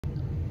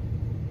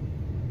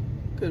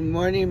Good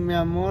morning, mi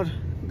amor.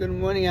 Good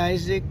morning,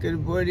 Isaac.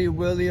 Good morning,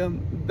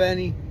 William,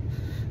 Benny,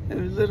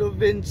 and little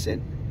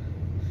Vincent.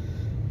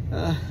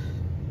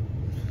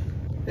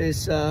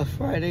 It's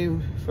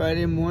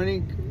Friday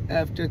morning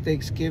after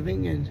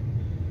Thanksgiving, and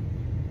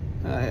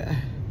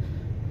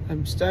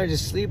I'm starting to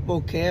sleep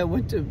okay. I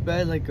went to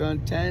bed like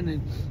around 10,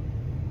 and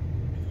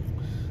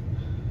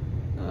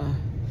I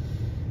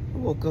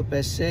woke up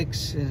at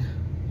 6.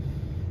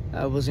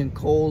 I wasn't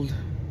cold,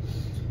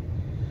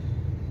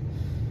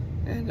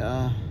 and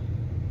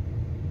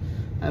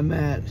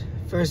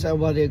first I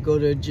wanted to go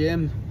to a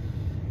gym,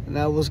 and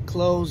that was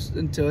closed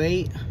until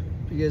 8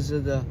 because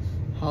of the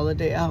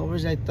holiday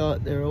hours. I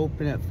thought they were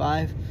open at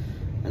 5,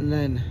 and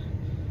then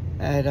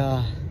at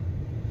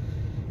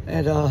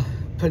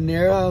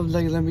Panera, I was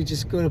like, let me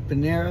just go to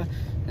Panera,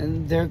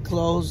 and they're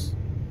closed.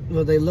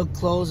 Well, they look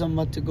closed. I'm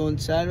about to go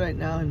inside right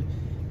now, and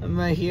I'm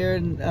right here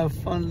in a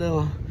fun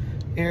little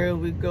area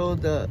we go,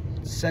 the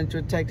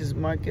Central Texas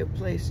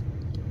Marketplace,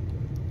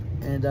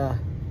 and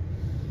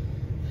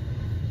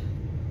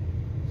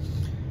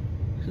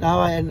now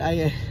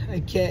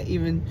I can't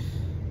even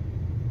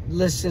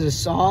listen to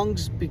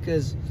songs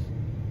because,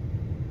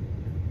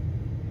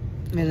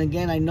 and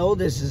again, I know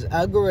this is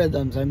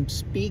algorithms. I'm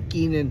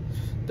speaking and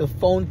the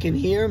phone can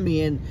hear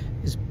me and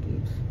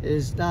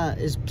is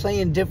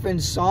playing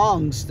different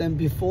songs than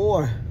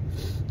before,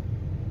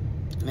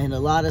 and a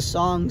lot of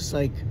songs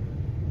like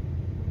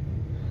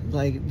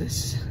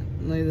this,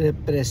 like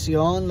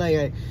Depresión,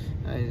 like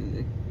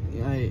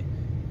I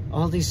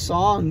all these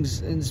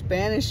songs in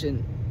Spanish,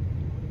 and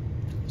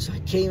so I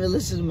can't even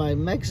listen to my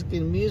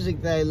Mexican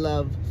music that I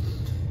love.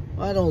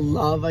 Well, I don't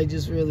love, I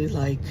just really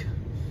like.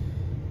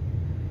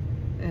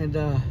 And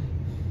it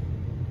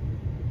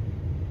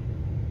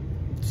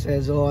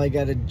says, oh, I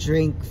gotta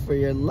drink for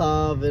your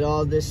love and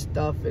all this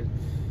stuff,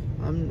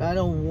 and I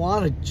don't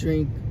want to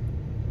drink.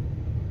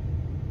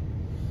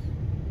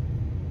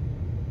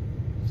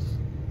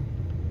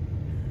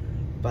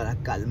 Para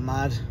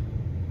calmar,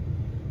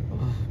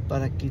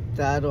 para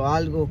quitar, o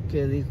algo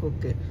que dijo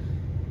que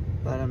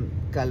para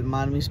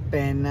calmar mis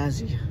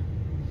penas.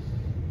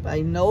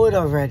 I know it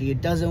already.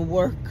 It doesn't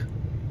work.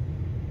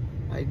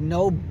 I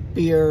know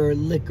beer or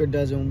liquor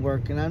doesn't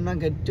work, and I'm not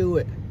gonna do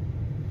it.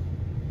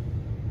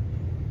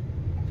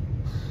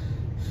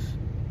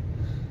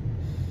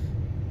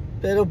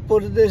 Pero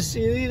por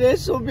decidir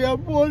eso, mi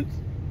amor,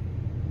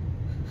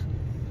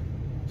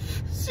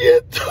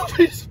 siento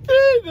mis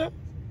penas,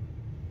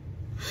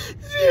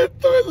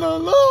 siento el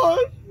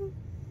dolor.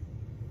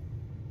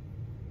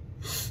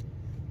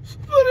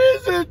 Por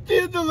eso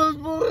entiendo a los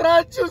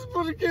borrachos,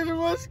 porque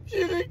nomás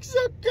quieren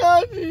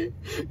sacar y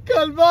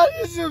calmar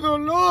ese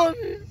dolor.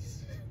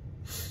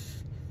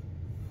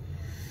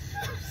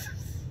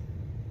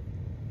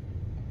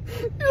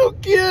 No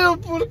quiero,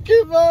 porque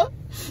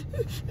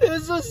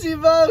eso sí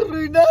va a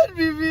arruinar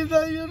mi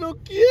vida. Yo no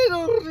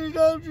quiero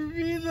arruinar mi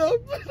vida,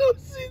 pero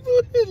sí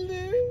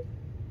duele.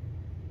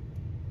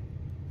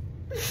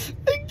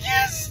 I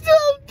can't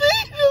stop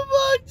thinking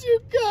about you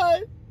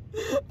guys.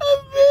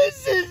 I'm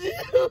missing you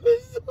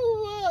so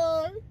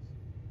much.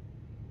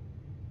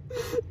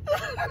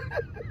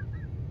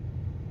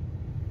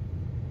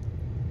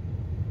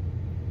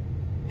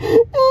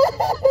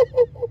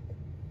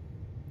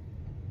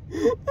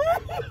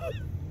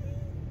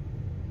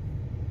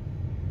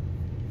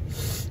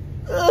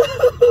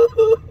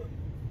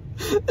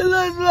 En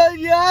las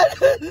mañanas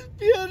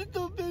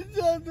despierto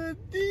pensando en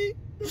ti,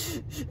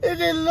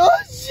 en el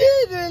noche,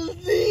 en el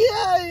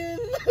día y en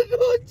la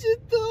noche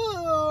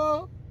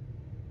todo.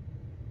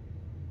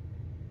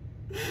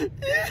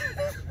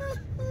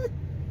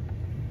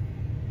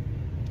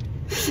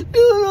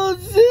 Yo no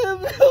sé,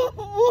 mi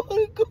amor,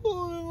 cómo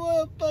me voy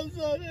a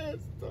pasar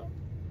esto.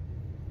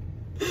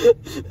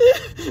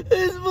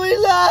 Es muy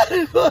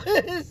largo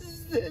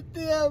este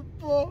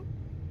tiempo.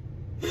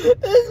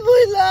 Es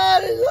muy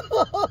largo.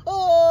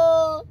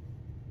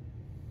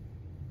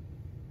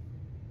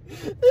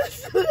 Es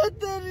una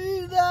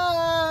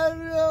eternidad,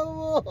 mi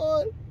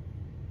amor.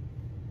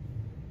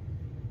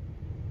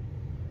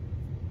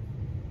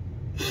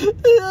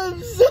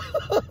 I'm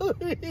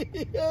sorry.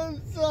 I'm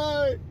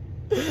sorry.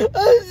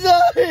 I'm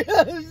sorry.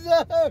 I'm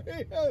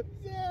sorry. I'm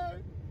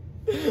sorry.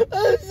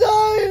 I'm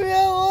sorry, mi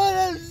amor.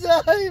 I'm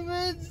sorry,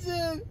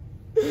 Vincent.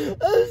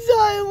 I'm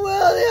sorry,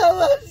 William.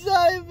 I'm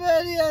sorry,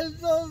 Benny. I'm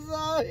so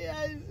sorry,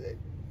 Isaac.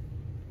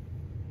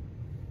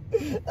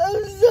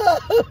 I'm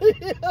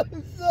sorry.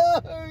 I'm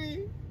sorry.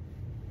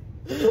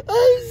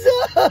 I'm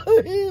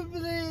sorry,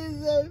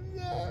 please. I'm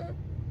sorry.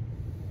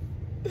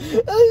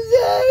 I'm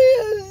sorry.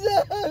 I'm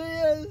sorry.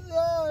 I'm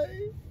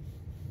sorry.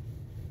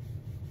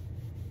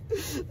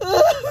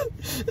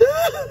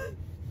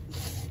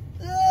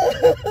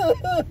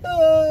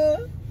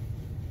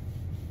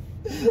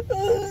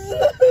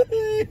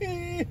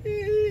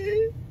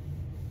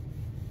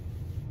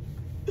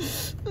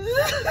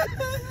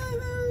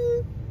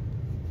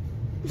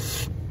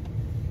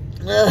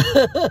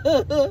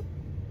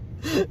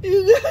 You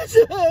guys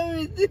are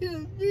everything to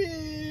me.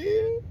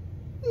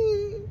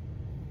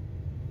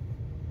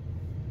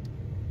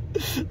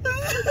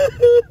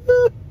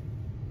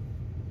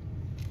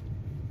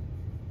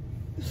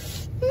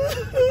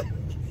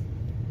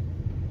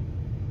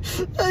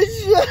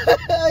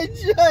 I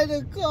try to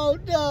calm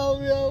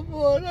down, mi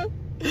amor.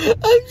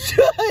 I'm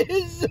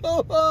trying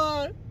so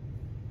hard.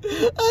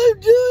 I'm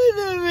doing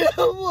it, mi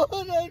amor.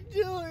 I'm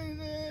doing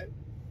it.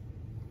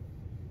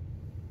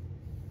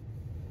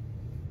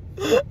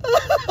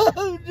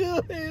 I'm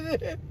doing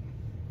it.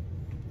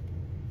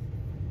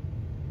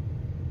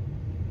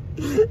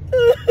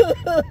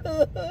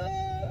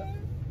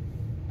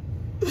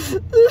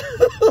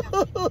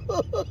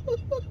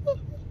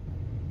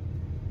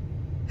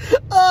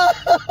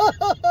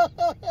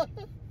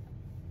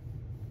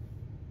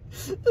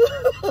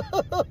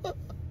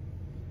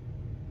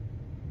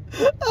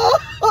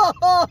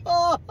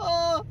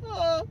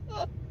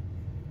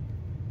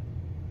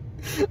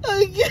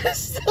 I can't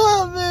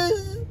stop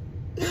this.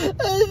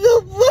 No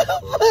puedo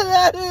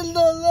parar el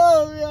dolor,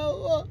 mi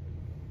amor.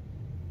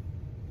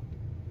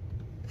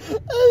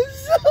 I'm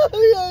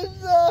sorry, I'm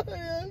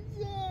sorry, I'm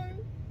sorry.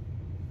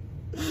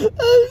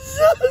 I'm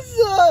so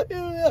sorry,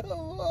 mi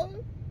amor.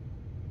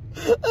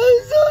 I'm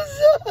so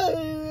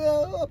sorry, mi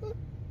amor.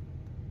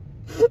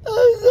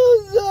 I'm so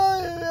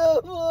sorry, mi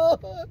amor.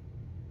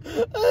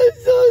 I'm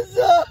so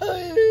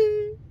sorry.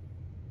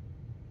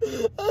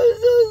 I'm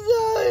so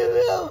sorry,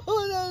 mi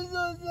amor. I'm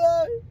so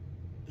sorry.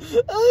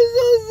 I'm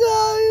so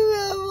sorry, mi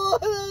amor.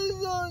 I'm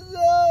so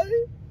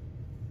sorry.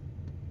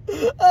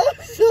 I'm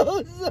so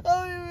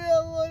sorry, mi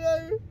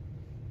amor.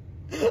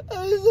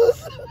 I'm so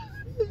sorry. I'm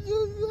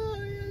so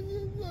sorry.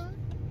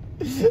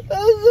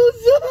 I'm so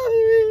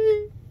sorry.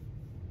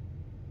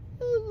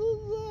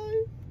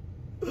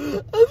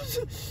 I'm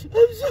so sorry.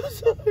 I'm so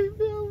sorry,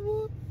 mi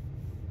amor.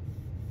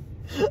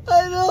 I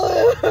know I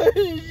hurt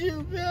you,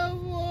 mi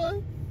amor.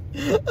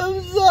 I'm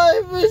sorry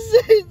for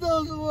saying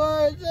those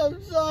words. I'm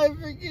sorry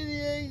for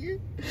getting angry.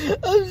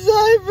 I'm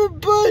sorry for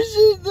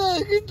pushing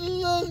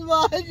los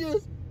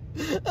baños.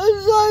 I'm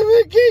sorry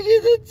for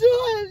kicking the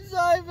door. I'm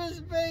sorry for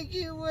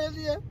spanking with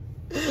you.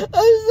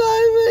 I'm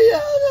sorry for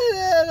yelling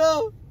at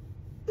him.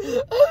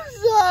 I'm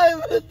sorry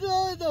for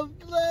throwing the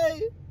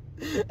plate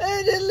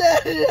and then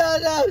letting it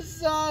out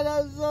outside.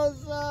 I'm so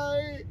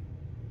sorry.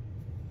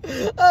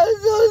 I'm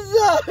so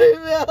sorry,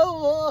 mi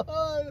amor.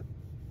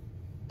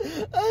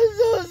 I'm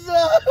so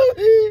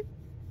sorry.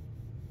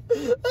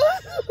 I'm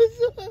so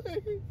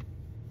sorry.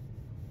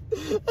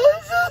 I'm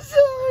so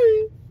sorry.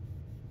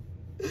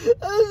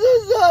 I'm so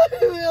sorry,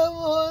 mi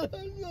amor.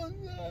 I'm so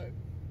sorry.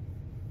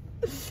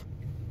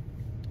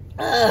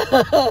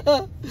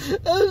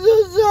 I'm so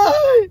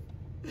sorry.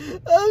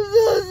 I'm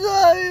so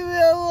sorry, mi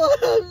amor.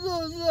 I'm so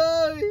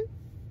sorry.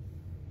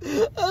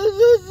 I'm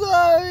so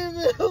sorry,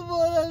 mi amor.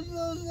 I'm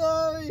so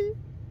sorry.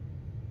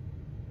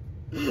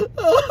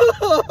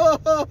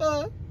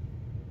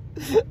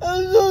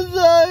 I'm so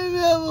sorry,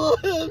 mi amor.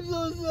 I'm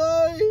so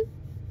sorry.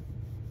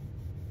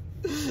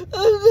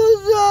 I'm so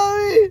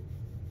sorry.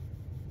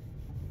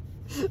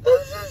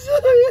 I'm so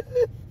sorry.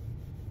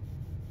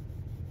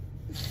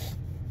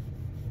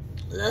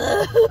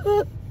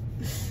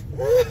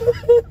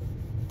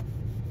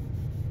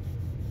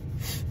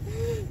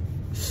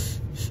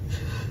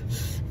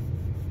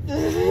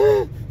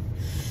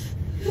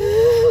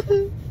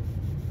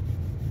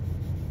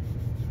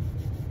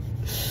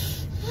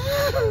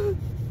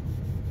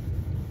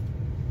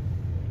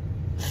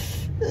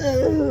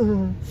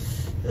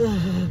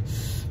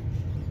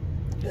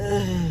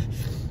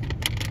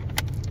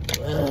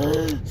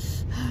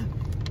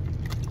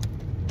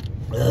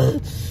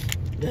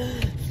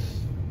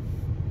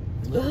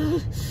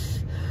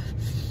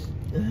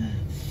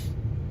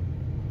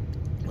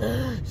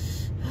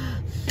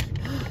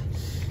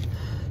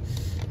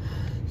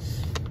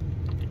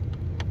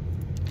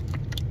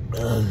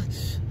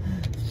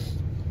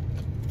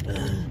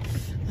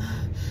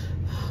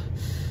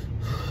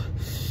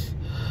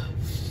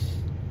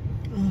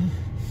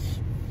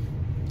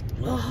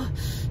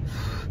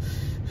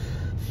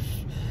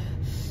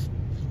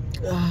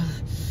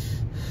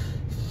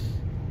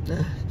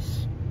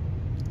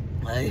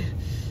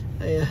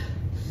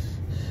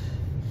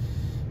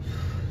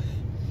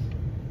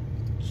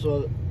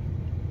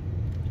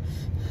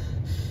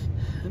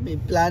 Mi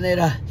plan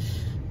era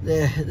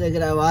de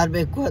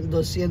grabarme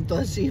cuando siento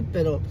así,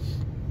 pero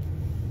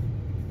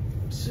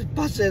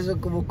pasa eso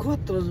como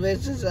 4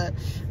 veces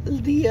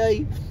al día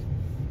y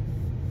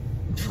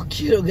no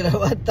quiero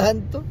grabar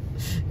tanto.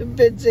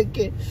 Pensé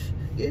que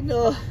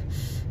no,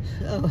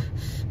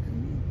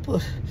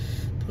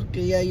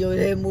 porque ya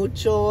lloré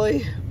mucho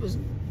hoy, pues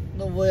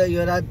no voy a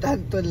llorar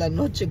tanto en la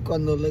noche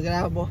cuando lo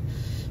grabo.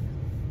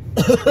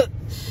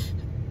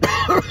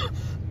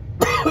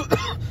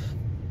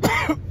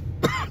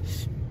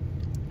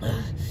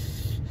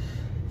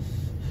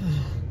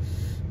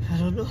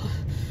 Pero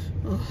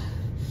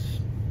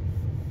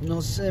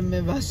no se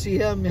me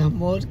vacía mi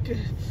amor, que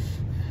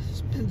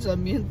los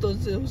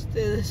pensamientos de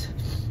ustedes.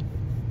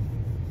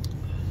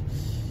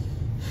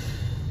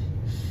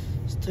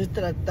 Estoy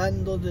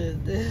tratando de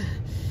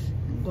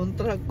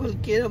encontrar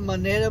cualquier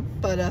manera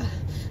para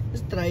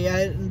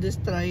distraerme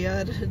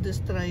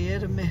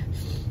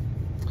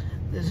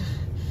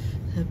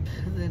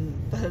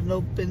para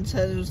no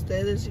pensar en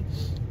ustedes, y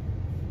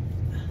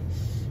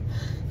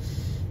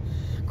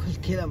de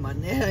cualquier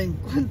manera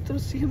encuentro,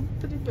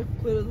 siempre me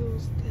acuerdo de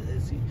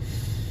ustedes.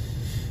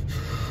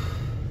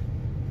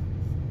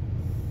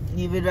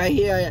 Y even right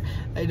here,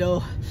 I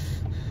know,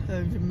 I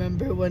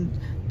remember when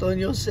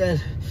Toño said,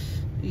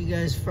 you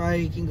guys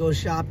Friday can go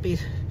shopping.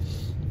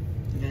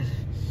 And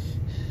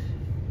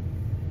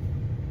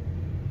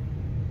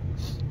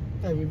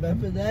I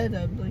remember that.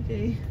 I'm like,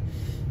 hey,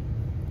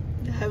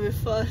 having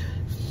fun.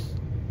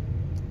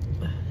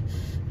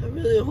 I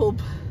really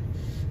hope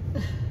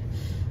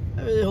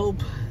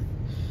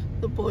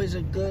the boys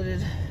are good,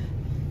 and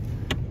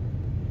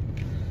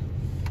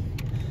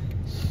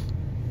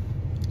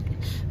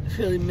I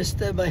really miss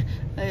them. I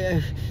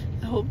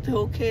hope they're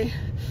okay.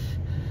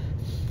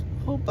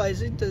 I hope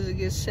Isaac doesn't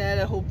get sad.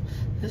 I hope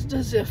this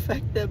doesn't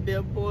affect them, mi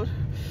amor.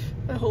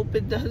 I hope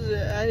it doesn't.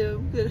 I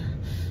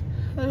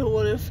don't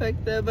want to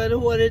affect them. I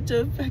don't want it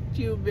to affect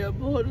you, mi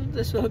amor.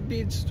 That's why I'm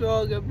being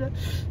strong.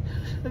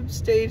 I'm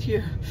staying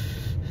here.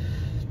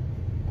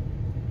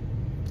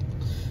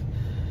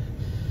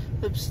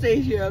 I'm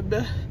staying here. I'm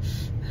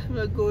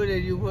not going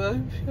anywhere.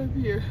 I'm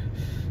here.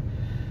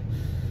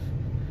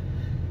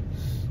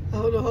 I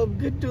don't know how I'm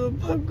gonna do it,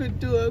 but I'm gonna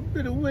do it. I'm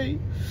gonna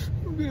wait.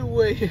 I'm gonna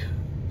wait.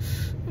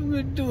 I'm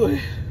gonna do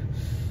it.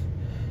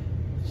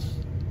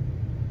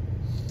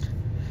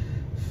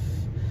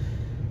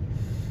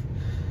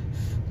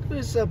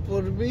 Reza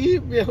por mí,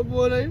 mi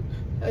amor.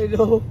 I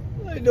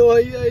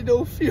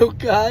don't feel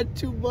God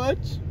too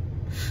much.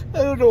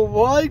 I don't know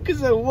why,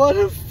 because I want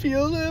to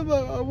feel him.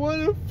 I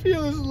want to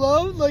feel his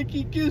love like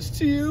he gives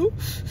to you.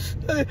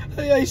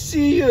 I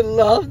see your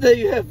love that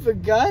you have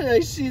forgotten.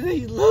 I see that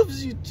he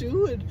loves you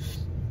too, and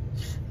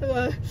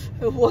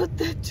I want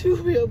that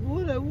too, mi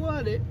amor. I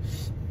want it.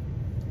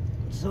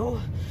 So,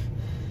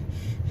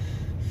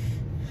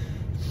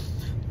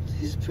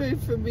 please pray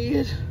for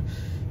me.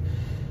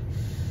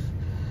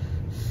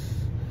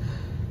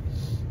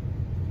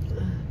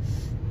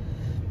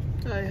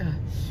 And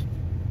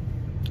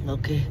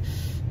okay.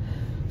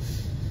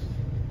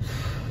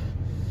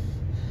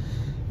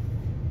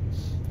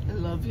 I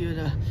love you,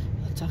 and I'll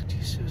talk to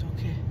you soon,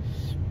 okay?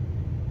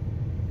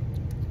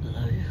 I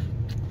love you.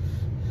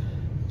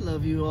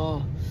 Love you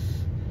all.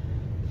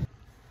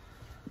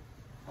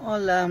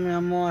 Hola, mi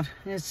amor.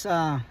 It's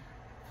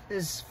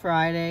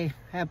Friday.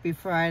 Happy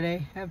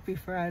Friday. Happy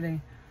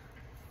Friday.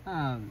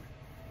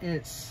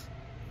 It's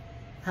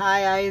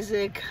hi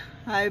Isaac.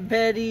 Hi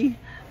Betty.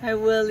 Hi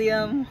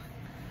William.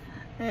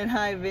 And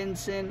hi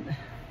Vincent.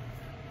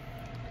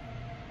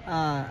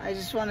 I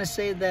just want to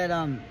say that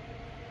I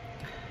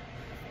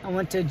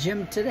went to the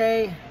gym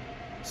today.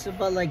 It's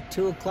about like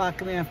 2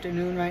 o'clock in the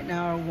afternoon right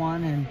now, or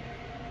 1, and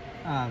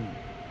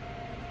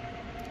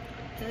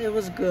it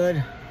was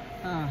good.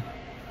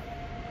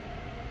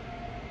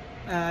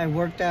 I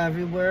worked out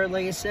everywhere,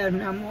 like I said,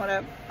 and I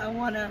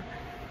wanna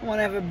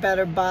have a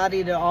better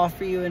body to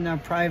offer you in our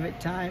private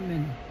time,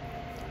 and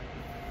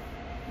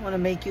I want to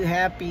make you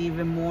happy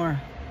even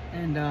more.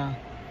 And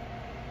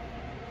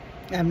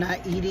I'm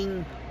not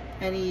eating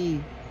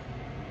any,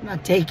 I'm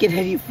not taking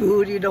any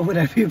food, you know what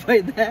I mean by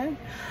that.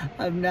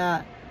 I'm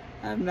not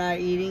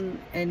eating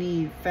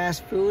any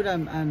fast food.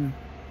 I'm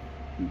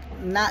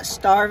not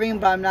starving,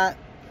 but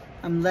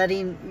I'm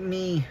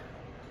letting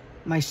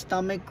my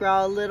stomach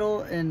growl a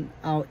little, and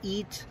I'll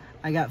eat.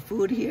 I got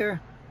food here,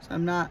 so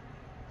I'm not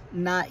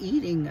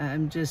eating.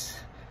 I'm just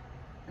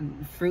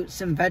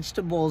fruits and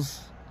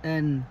vegetables,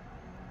 and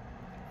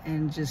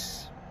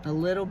just a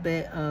little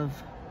bit of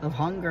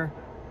hunger.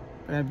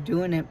 But I'm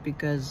doing it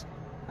because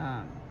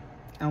I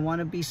want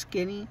to be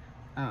skinny.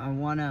 I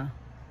want to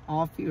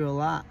offer you a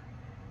lot.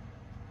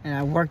 And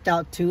I worked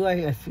out too.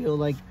 I feel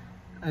like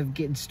I'm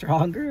getting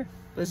stronger.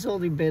 But it's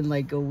only been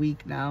like a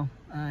week now.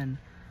 And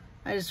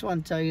I just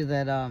want to tell you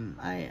that I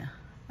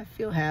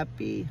feel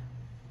happy.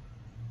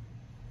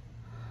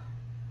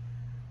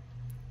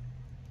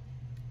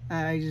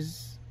 I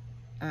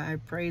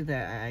pray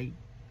that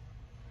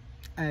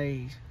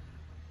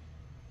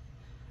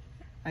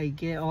I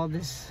get all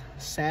this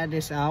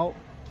sadness out.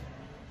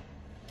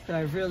 But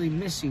I really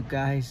miss you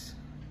guys.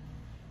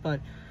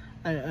 But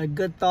a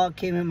good thought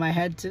came in my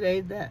head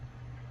today that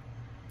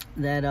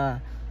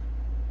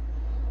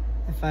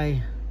if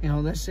I,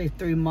 let's say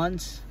 3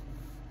 months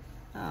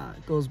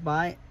goes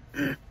by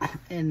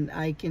and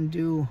I can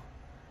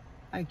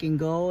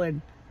go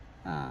and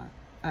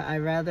I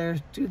rather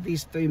do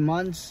these 3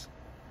 months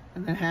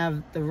and then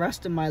have the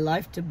rest of my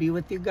life to be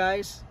with you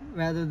guys,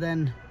 rather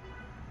than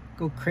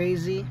go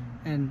crazy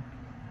and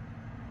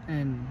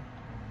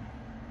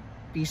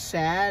be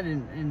sad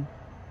and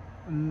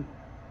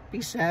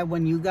be sad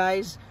when you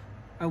guys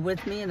are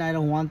with me, and I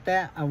don't want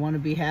that. I want to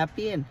be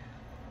happy, and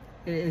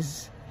it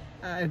is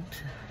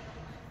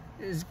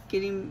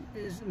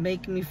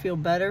making me feel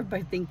better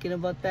by thinking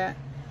about that,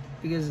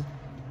 because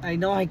I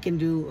know I can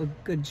do a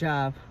good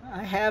job.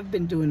 I have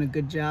been doing a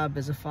good job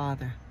as a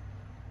father.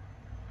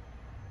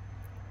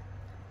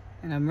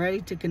 and I'm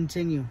ready to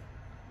continue,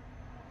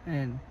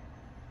 and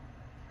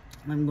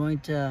I'm going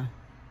to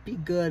be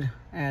good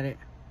at it.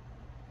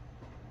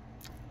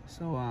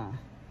 So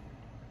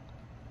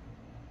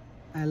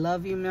I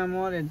love you, mi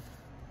amor, and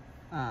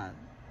I'm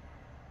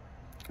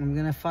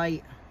gonna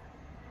fight.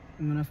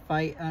 I'm gonna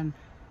fight on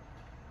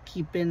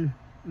keeping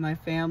my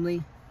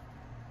family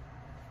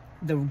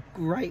the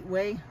right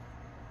way,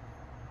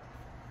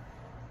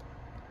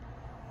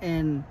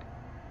 and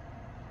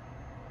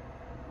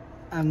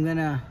I'm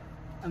gonna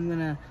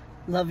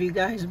love you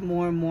guys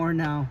more and more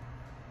now.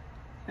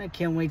 I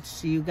can't wait to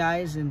see you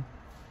guys. And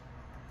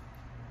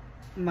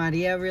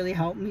Maria really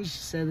helped me. She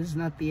said it's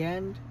not the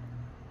end.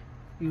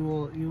 You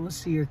will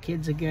see your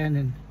kids again.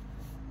 And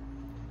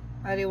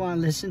I didn't want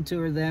to listen to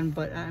her then,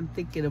 but I'm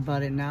thinking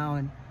about it now,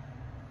 and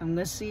I'm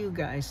gonna see you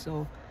guys.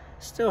 So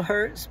still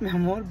hurts, mi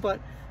amor,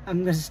 but I'm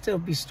gonna still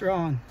be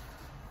strong.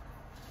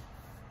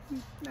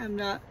 I'm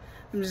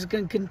just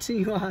gonna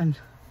continue on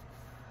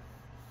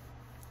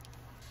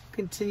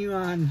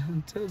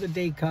until the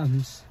day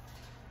comes.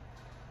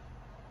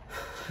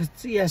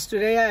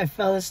 Yesterday I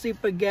fell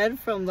asleep again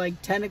from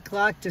like 10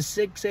 o'clock to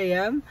 6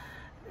 a.m.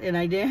 and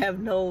I didn't have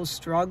no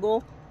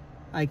struggle.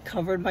 I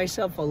covered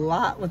myself a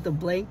lot with the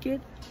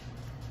blanket.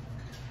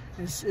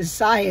 It's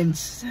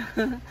science.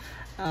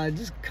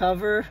 Just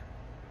cover.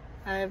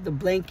 I have the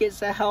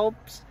blankets that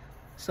helps,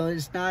 so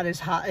it's not as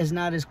hot, it's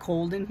not as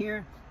cold in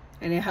here,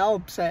 and it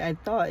helps. I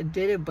thought it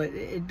did it, but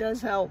it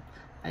does help.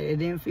 It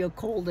didn't feel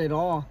cold at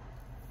all,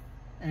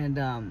 and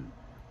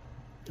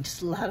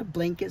just a lot of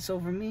blankets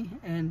over me,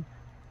 and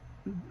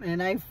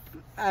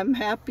I'm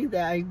happy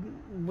that I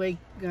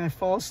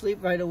fall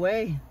asleep right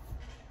away.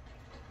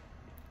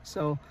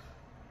 So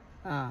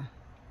I'm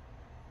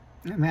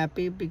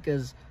happy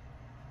because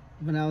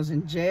when I was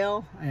in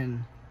jail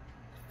and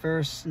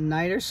first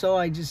night or so,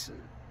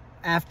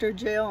 after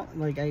jail,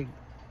 like it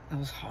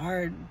was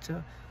hard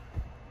to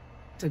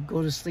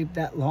go to sleep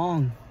that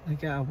long.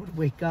 Like I would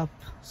wake up.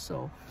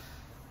 So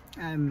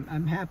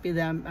I'm happy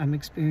that I'm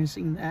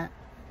experiencing that,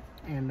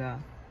 and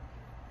I'm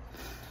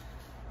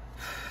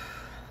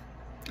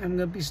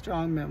gonna be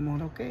strong, mi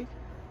amor, okay?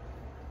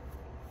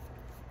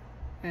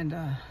 And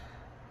I'm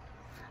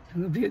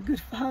gonna be a good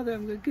father.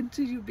 I'm gonna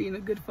continue being a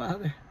good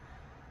father.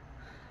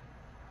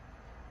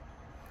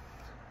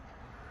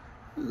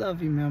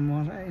 Love you, mi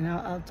amor, and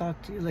I'll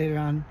talk to you later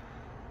on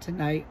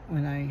tonight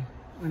when I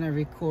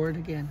record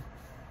again.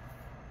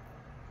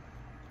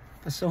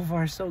 But so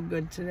far, so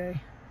good today.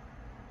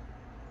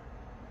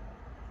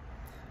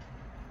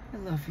 I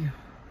love you.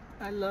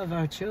 I love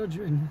our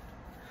children.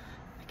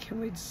 I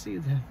can't wait to see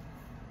them.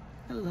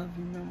 I love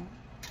you, mi amor.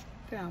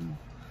 Te amo.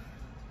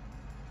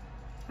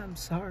 I'm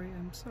sorry.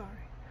 I'm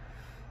sorry.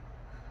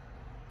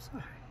 I'm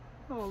sorry.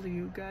 All of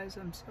you guys,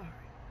 I'm sorry.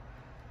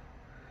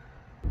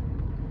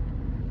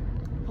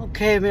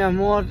 Okay, mi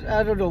amor,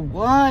 I don't know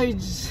why, it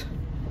just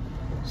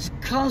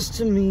comes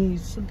to me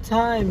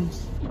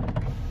sometimes.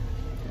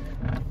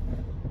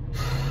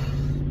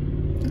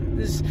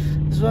 This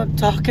is what I'm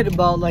talking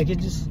about. Like,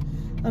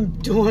 I'm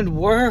doing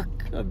work,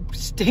 I'm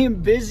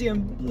staying busy,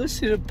 I'm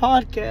listening to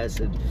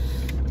podcasts, and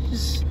it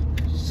just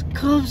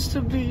comes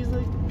to me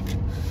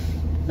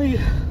like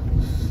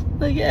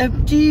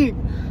empty.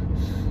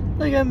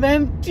 Like I'm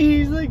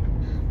empty, like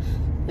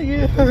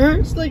it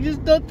hurts, like there's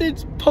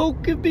nothing's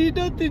poking me,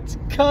 nothing's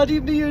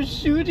cutting me or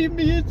shooting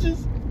me. It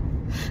just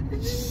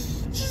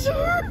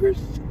hurts.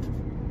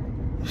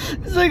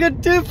 It's like a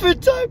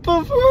different type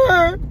of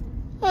hurt.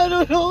 I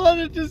don't know how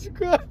to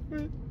describe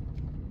it,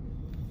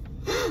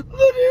 but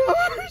it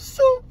hurts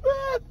so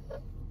bad.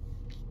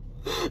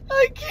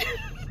 I can't.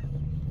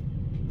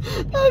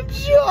 I'm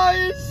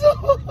trying so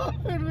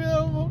hard,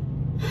 man.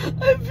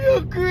 I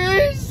feel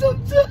great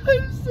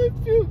sometimes. I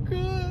feel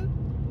good.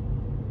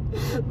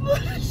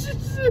 But it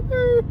just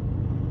hurts.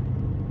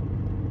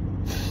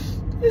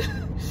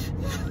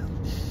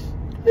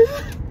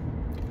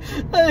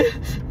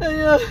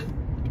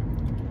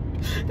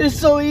 It's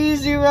so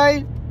easy,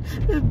 right?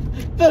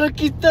 Para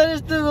quitar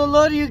este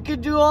dolor, you can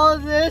do all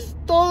this,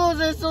 todos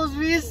esos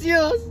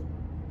vicios.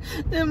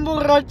 De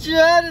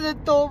emborrachar, de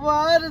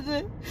tomar,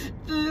 de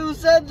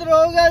usar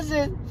drogas,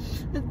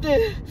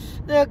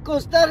 de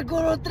acostar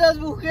con otras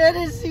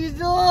mujeres, y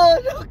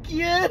no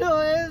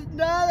quiero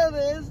nada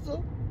de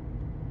eso.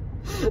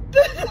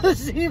 Pero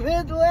sí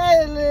me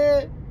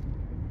duele.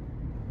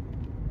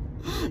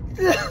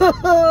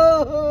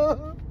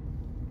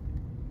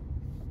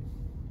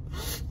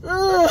 I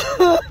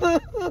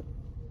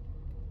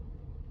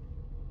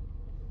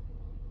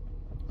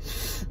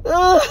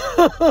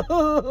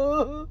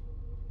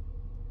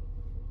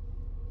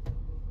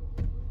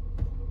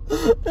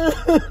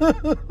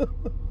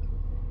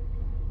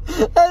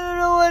don't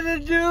know what to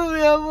do,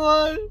 mi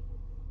amor.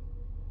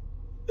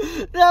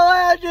 Now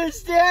I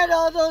understand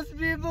all those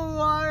people who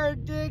are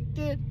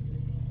addicted.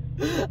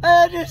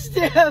 I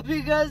understand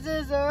because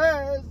this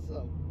hurts.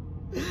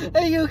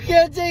 And you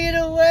can't take it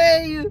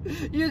away.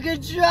 You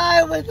can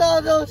try with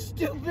all those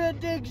stupid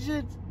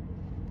addictions,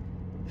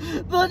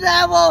 but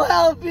that won't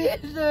help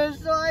either.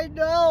 So I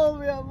know,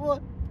 mi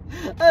amor.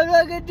 I'm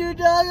not gonna do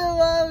nada,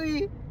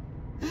 mami.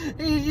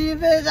 Y si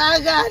me da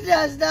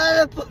ganas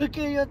nada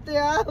porque yo te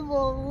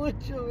amo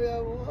mucho, mi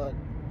amor.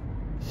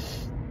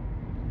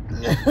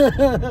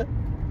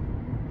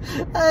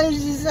 I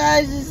just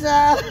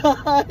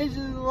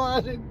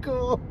wanna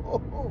go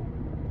home.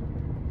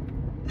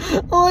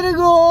 I wanna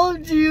go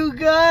home to you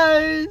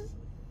guys.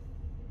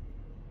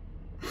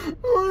 I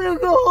wanna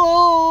go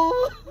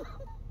home.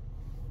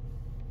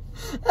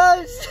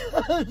 I'm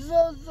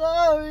so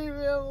sorry,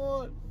 mi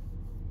amor.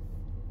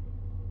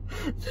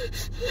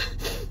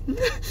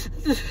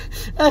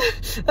 I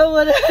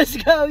wanna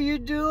ask how you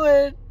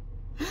doing.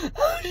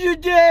 How's your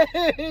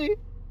day?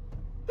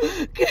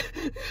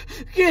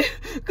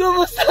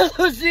 ¿Cómo están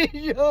los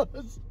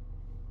niños?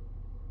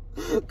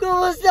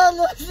 ¿Cómo están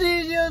los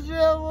niños, mi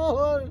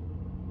amor?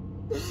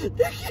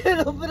 Te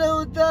quiero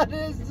preguntar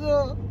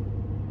eso.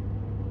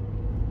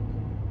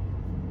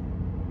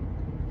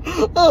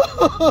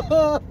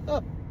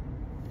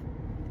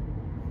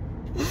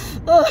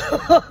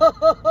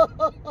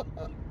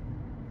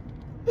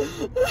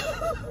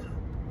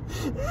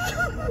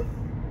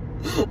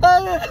 I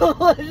don't know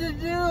what to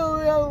do,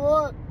 mi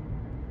amor.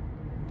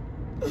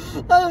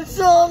 I'm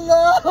so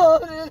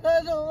alone and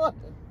I don't want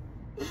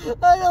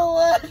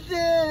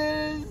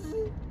this.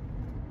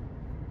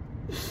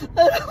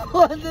 I don't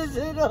want this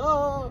at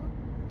all.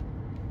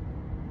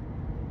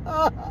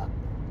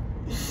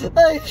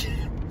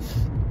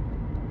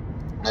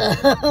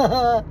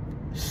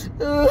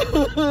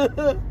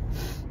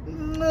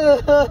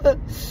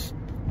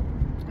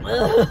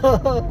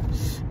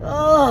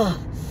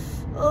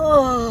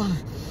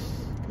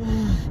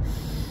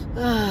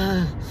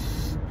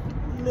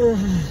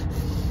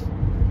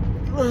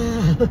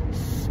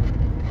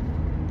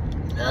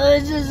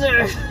 It just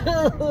hurts.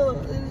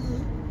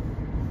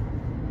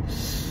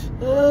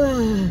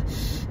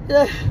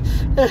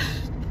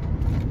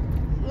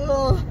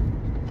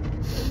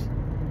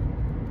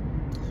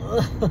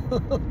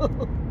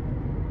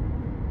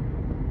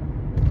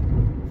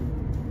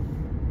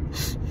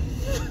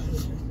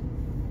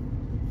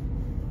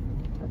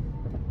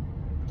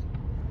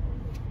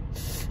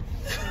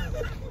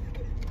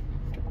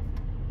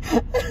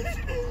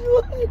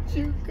 What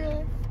you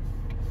got?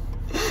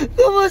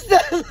 ¿Cómo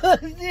están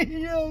los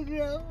niños, mi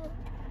amor?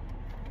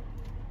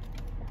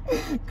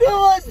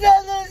 ¿Cómo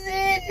están los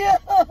niños?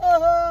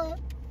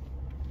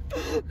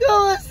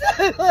 ¿Cómo están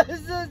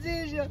esos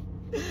niños?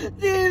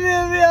 Dime,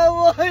 mi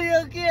amor,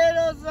 yo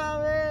quiero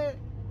saber.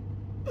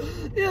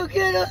 Yo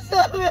quiero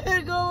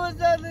saber cómo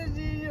están los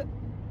niños.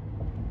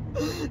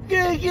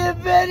 Que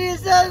Penny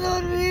está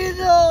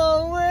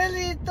dormido.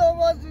 Willy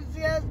toma su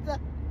siesta.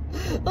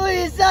 Hoy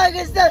Isaac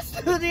está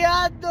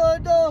estudiando,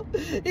 ¿no?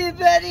 Y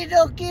Penny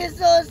no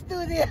quiso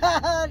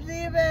estudiar,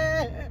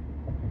 dime.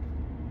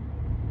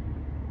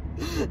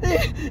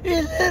 Y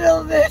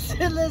Little Mitch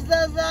le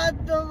estás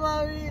dando,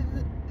 mami.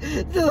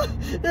 Tú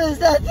le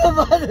estás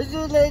tomando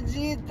su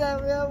lechita,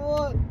 mi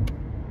amor.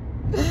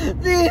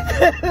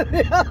 Dime,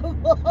 mi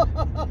amor.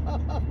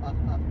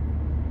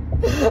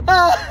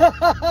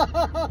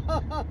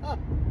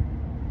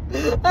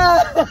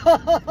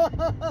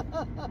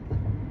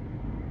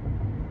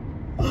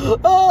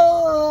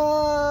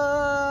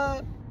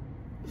 Oh.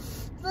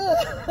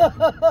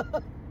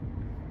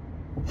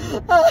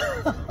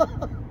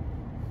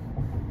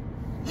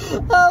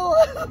 I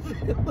want to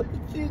be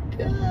with you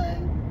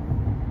guys.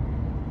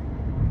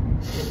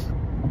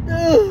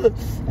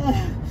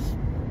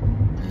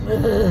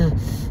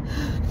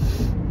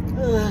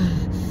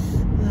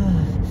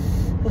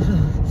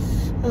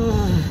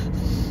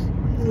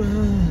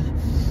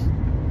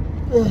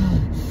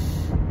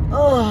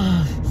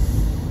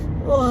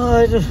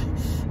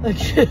 I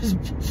can't.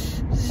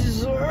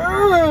 This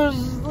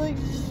hurts. Like,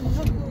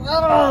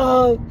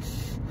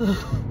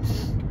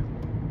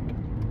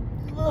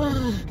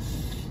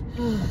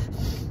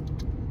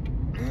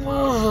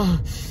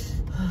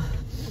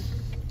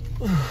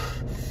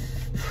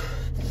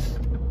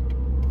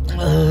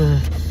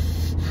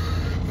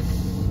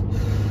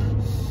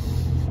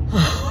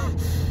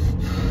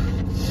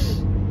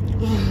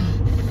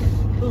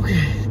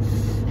 okay.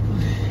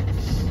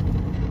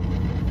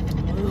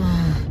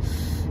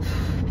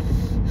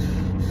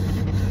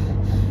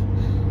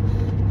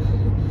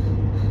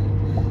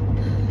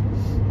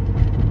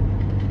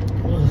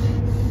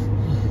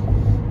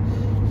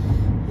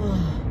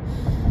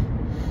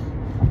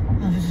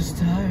 I'm just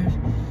tired.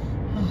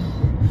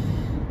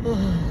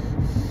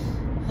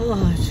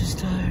 I'm just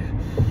tired.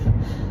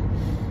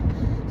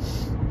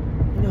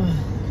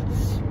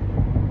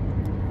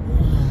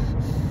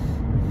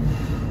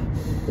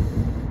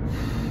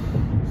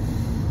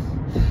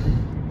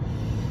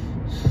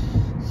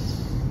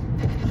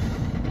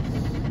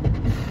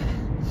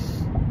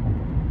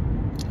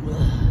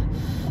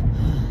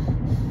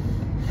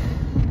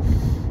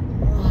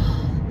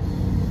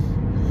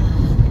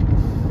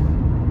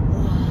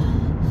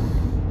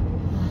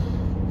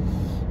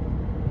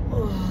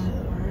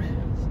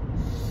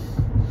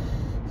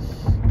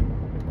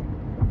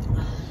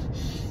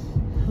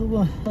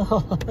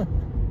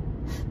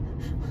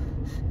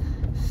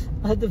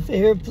 at the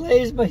Favorite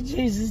Place by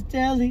Jesus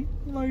Deli,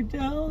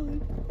 Martel,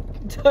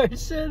 Guitar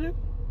Center.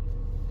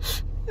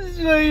 This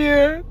is right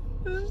here.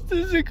 This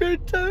is a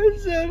Guitar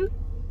Center.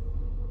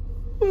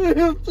 We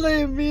were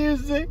playing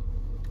music,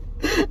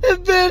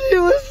 and Benny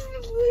was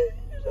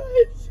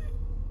nice.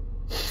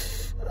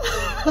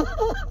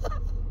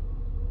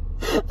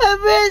 I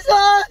miss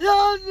all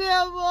those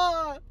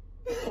more.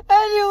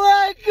 Anywhere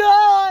I go,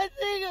 I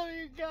think of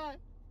you guys.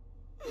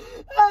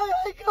 I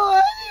go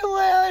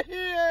anywhere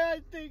here,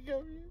 I think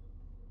of you.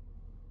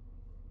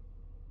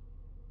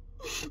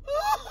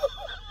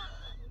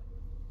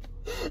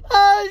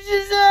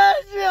 Just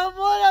ask me, I'm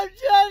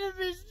trying to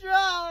be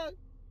strong.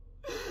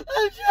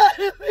 I'm trying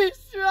to be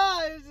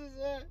strong. This is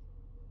it.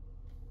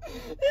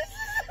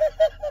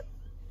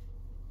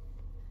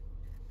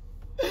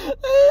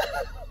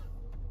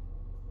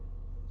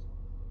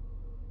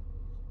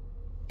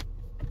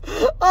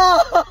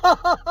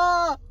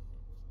 Oh,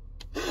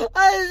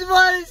 I just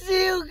want to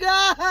see you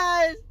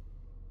guys.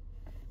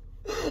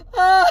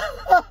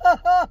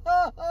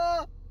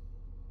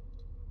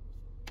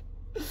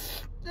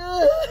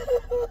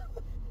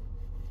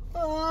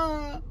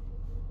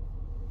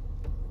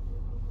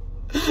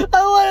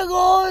 I want to go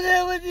over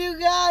there with you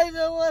guys.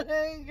 I want to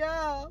hang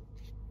out.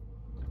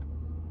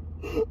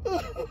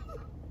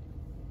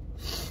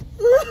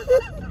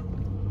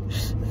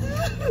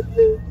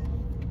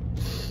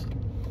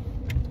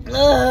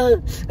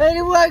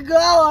 Anywhere I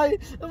go,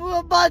 I'm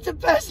about to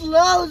pass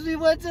Lowe's. We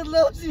went to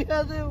Lowe's the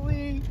other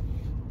week.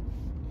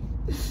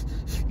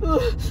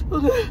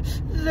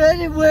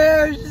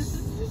 Anywhere.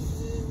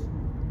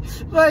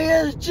 Right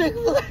here is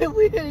Chick-fil-A.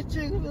 We ate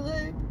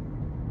Chick-fil-A.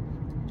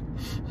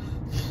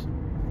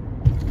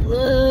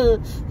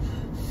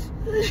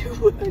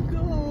 Anywhere I go.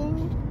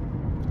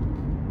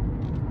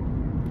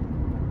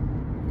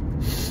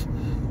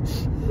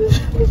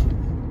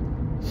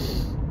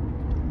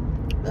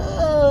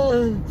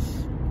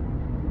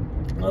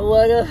 I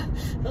wanna.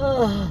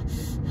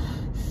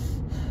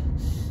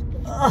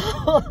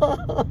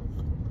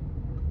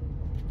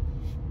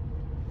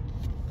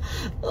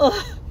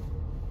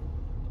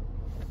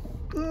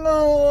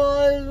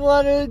 I just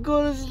want to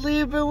go to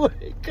sleep and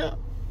wake up.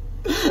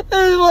 I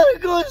just want to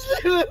go to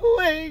sleep and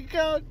wake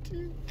up,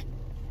 too.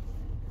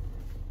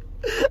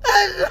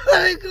 I just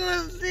want to go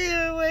to sleep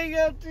and wake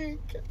up, too.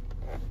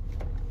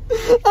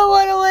 I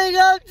want to wake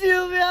up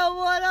too, man.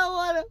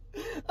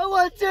 I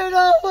want to turn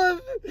off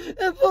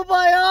and put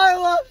my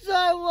arm up so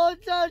I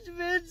won't touch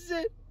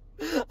Vincent.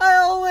 I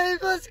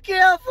always was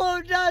careful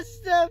of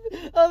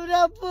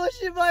not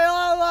pushing my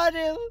arm on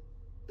him.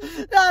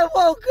 I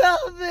woke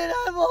up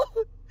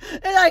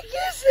and I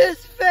kiss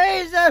his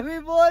face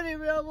every morning,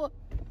 man.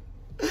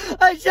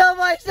 I tell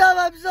myself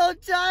I'm so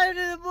tired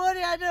in the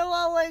morning I don't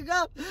want to wake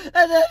up,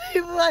 and then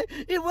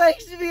he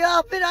wakes me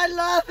up, and I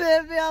love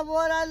him, man.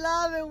 I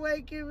love him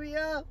waking me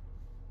up.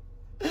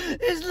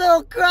 His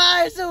little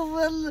cries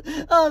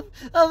of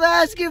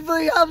asking for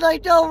you. I'm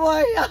like, don't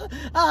worry,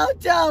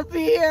 I'll be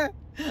here.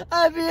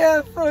 I'm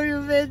here for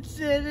you,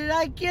 Vincent. And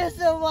I kiss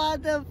him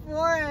on the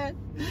forehead,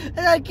 and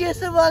I kiss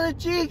him on the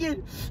cheek,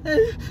 and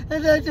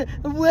then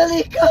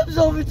Willie comes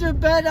over to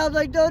bed. I'm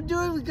like, don't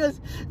do it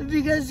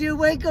because you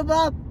wake him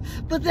up.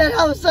 But then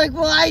I was like,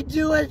 well, I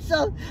do it,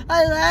 so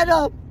I let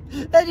him,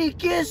 and he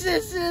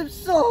kisses him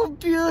so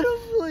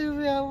beautifully,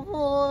 man.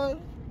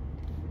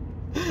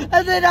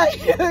 And then I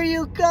hear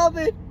you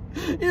coming,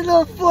 your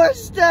little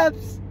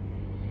footsteps.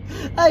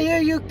 I hear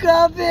you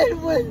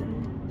coming when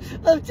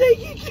I'm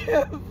taking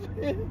care of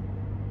him.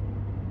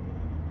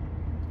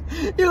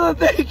 You were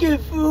making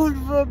food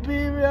for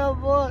me, real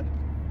boy.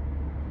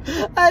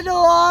 I know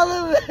all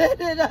of it,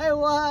 and I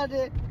want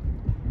it.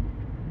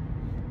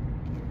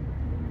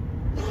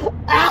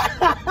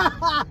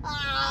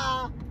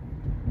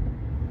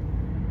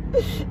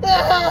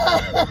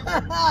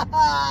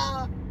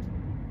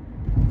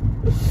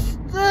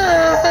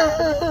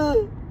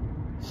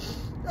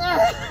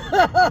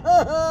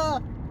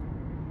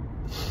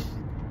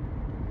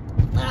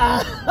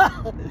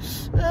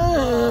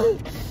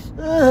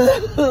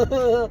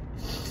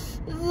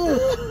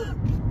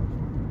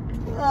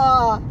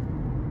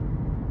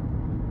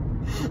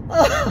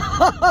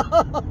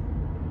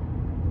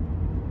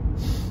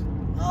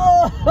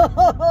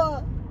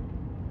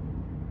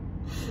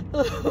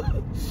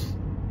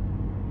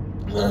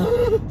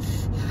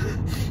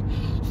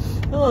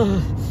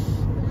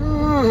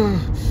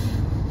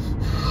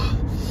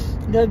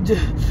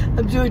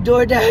 I'm doing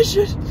DoorDash.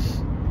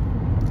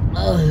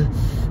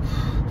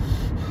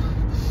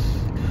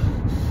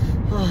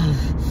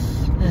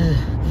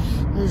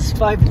 It's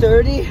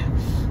 5:30.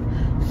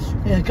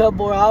 In a couple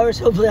more hours,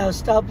 hopefully I'll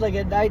stop like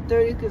at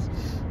 9:30 because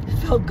it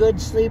felt good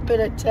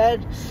sleeping at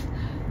 10.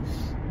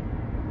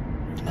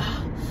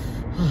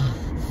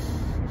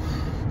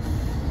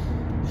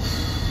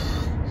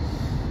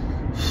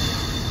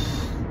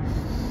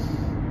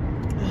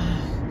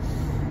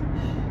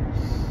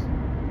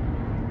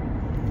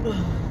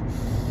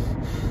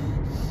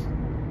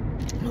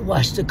 I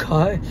washed the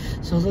car,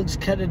 so it looks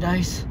kind of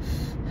nice.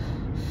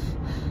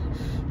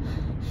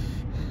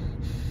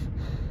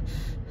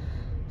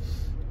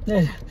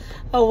 And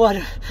I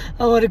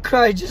wanna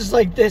cry just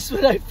like this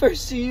when I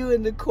first see you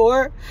in the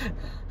court.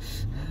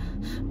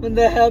 When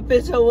that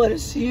happens, I wanna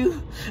see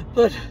you,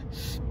 but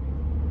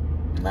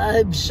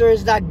I'm sure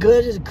it's not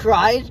good as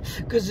crying,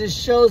 because it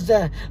shows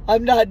that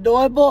I'm not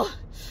normal,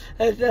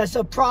 and that's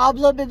a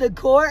problem in the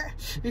court.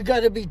 You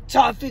gotta be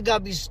tough, you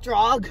gotta be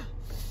strong,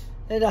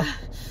 and I'm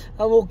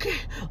okay.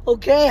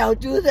 Okay, I'll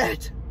do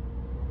that.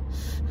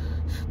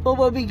 But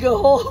when we go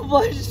home,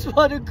 I just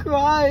want to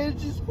cry and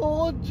just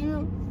hold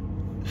you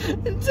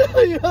and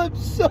tell you I'm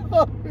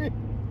sorry.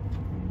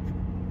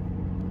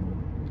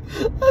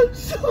 I'm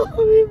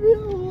sorry,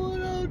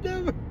 man. I'll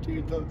never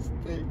do those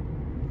things.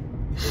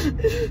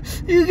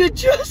 You can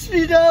trust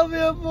me now,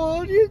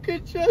 man. You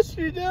can trust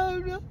me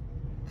now.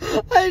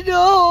 I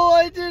know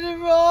I did it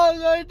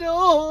wrong. I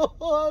know.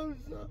 I'm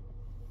sorry.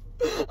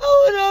 I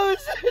would never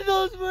say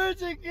those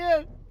words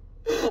again.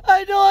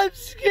 I know I'm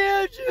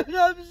scared, and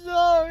I'm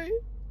sorry.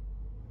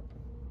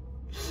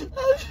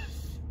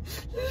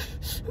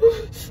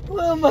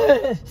 Well,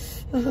 my...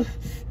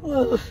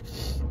 Well...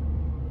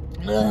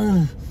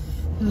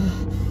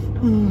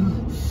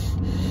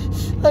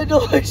 I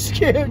know I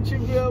scared you,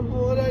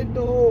 Grandma, I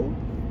know.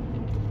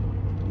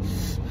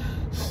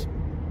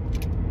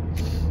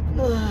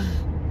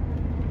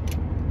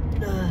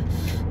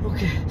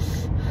 Okay.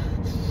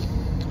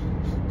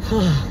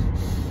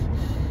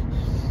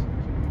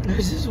 I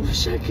just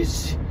wish I could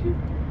see you.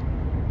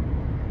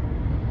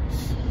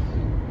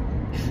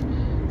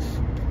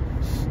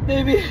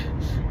 Maybe,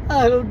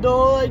 I don't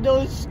know, I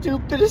know it's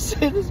stupid to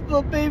say this,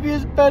 but maybe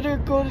it's better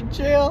to go to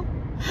jail.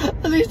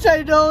 At least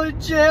I know in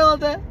jail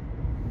that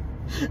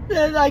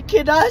I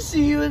cannot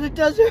see you and it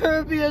doesn't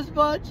hurt me as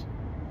much.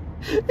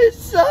 It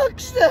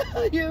sucks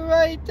that you're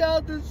right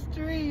down the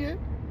street.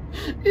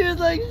 You're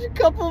like a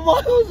couple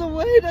miles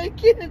away and I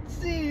can't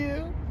see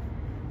you.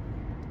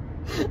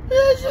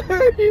 That's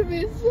hurting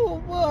me so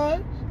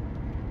much.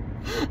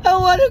 I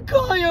want to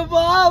call your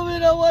mom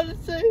and I want to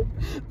say,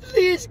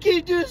 please can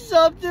you do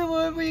something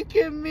where we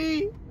can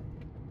meet?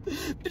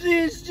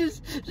 Please,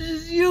 just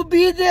you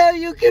be there.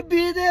 You can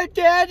be there.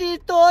 Daddy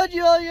told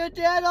you, your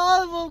dad,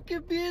 all of them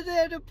can be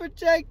there to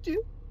protect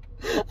you.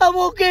 I'm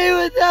okay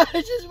with that.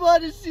 I just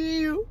want to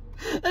see you.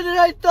 And then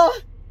I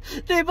thought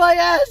they might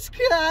ask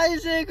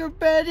Isaac or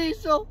Betty,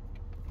 so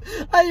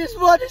I just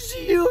want to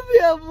see you, mi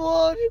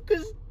amor,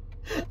 because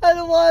I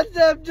don't want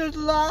them to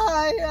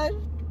lie.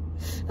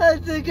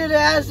 I'm thinking,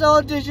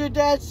 asshole, did your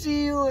dad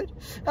see you? And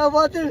I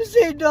want them to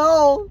say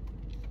no.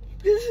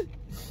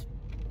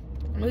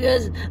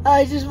 Because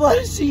I just want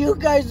to see you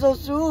guys so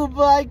soon,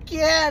 but I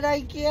can't,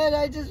 and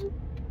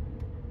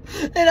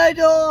I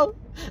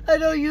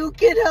know you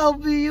can help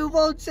me. You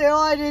won't say, oh,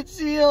 I didn't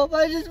see him.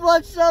 I just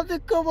want something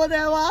como de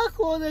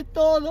abajo de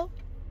todo.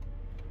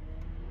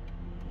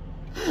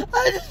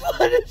 I just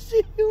want to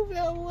see you, man.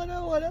 I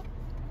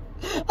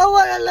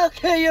want to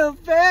look at your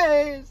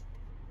face.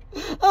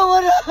 I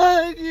want to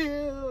hug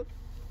you.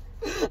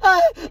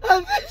 I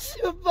miss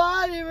your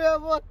body,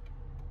 man.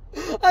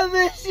 I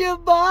miss your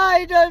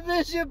mind. I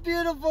miss your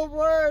beautiful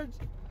words.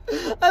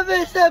 I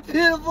miss that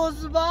beautiful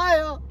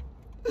smile.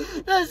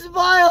 That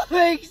smile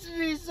makes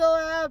me so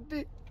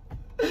happy.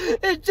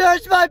 It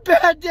turns my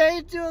bad day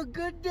into a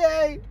good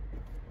day.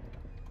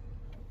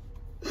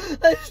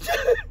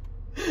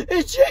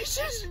 It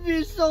changes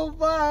me so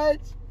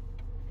much.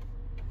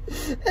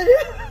 And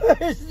it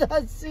hurts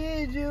not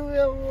seeing you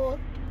anymore.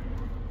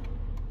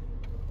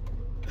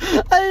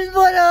 I just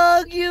want to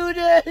hug you,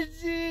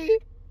 Nancy.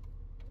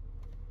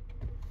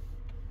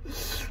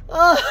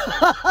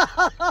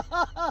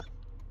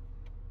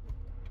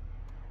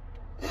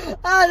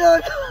 I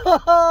don't know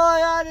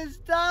how to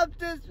stop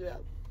this.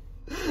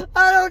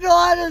 I don't know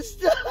how to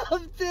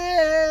stop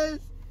this.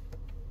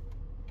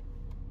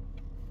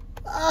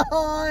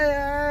 Oh, it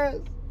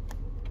hurts.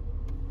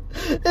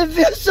 It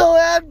feels so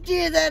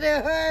empty that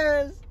it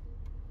hurts.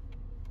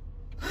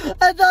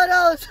 I thought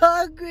I was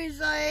hungry,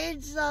 so I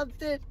ate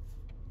something.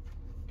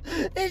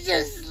 It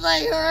just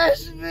like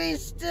hurts me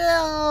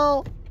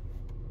still.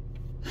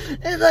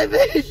 It like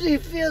makes me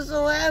feel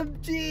so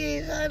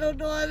empty. I don't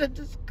know how to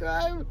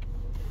describe it.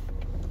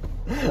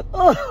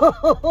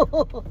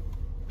 Oh.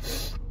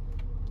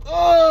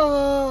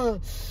 Oh.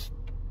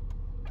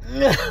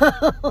 No.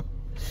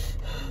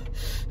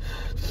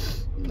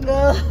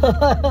 No.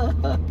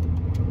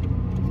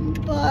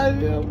 Bye,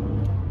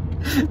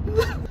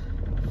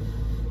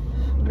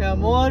 mi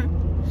amor.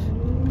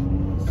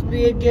 It's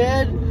me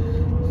again.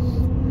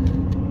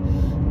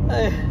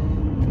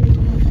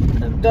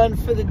 I'm done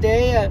for the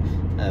day. I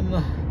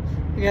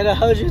got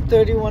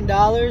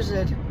 $131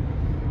 and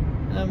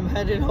I'm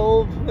headed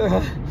home.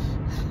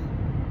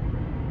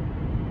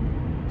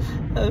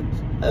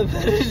 I'm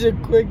headed to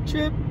Quick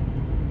Trip.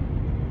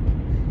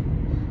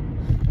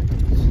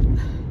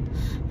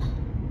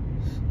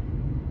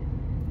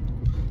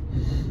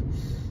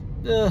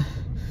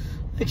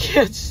 I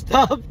can't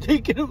stop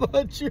thinking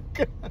about you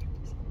guys.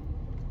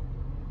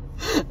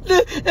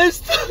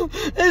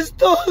 Es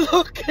todo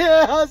lo que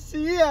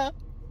hacía.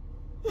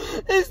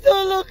 Es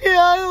todo lo que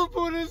hago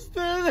por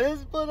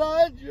ustedes por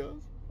años.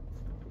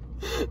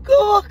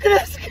 ¿Cómo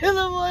crees que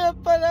no voy a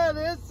parar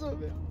eso,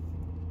 mi amor?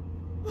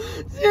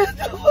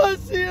 Siento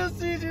vacío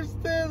sin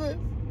ustedes.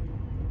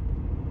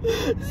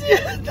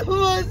 Siento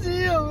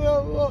vacío, mi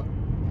amor.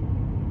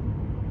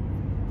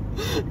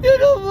 Yo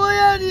no voy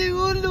a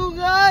ningún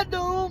lugar,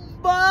 no a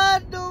un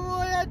bar, no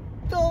voy a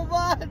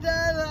tomar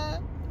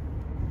nada.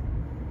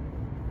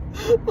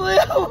 Voy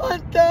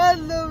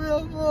aguantando, mi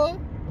amor.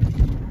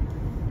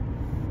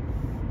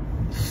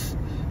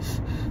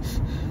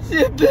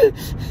 Siempre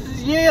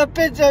llega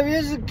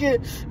pensamiento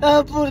que,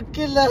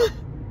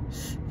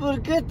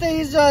 ¿por qué te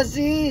hizo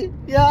así?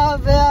 Ya,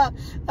 vea,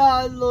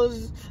 a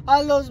los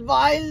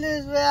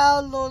bailes, vea,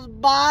 a los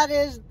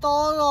bares,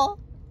 todo.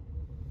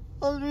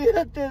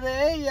 Olvídate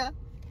de ella.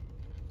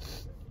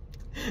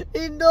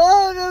 Y no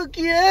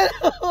quiero,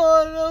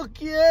 no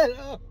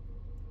quiero.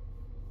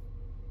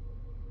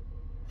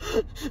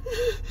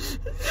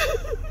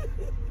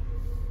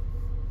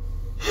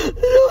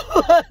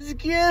 No más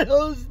quiero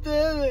a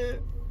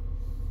ustedes.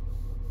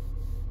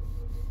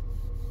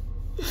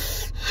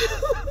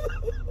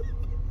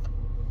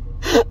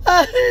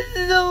 Ay,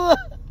 no,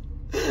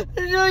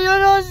 yo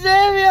no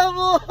sé, mi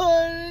amor.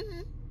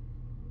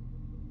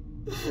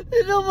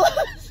 No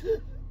más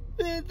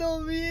me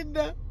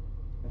domina.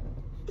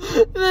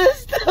 Me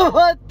está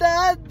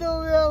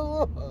matando, mi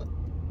amor.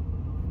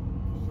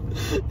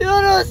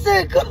 Yo no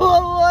sé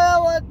cómo voy a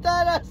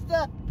aguantar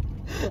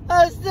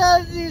hasta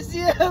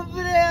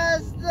diciembre,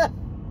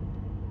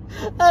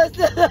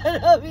 hasta la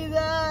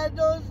Navidad,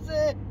 no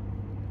sé.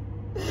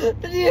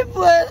 Ni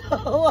puedo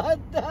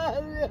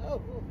aguantar, mi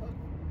amor.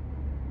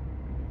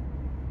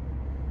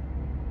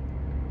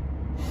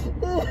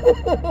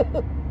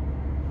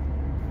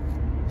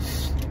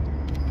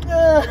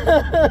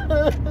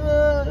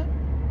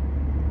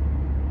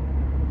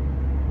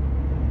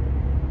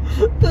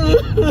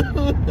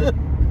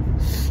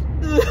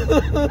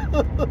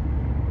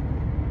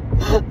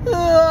 I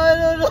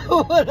don't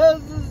know what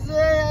else to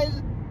say.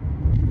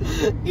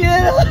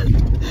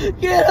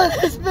 Quiero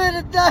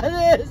despertar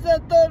de esta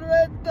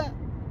tormenta,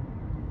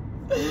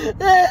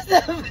 de esta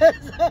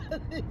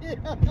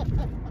pesadilla.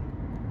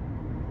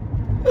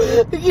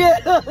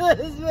 Quiero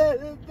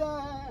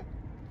despertar.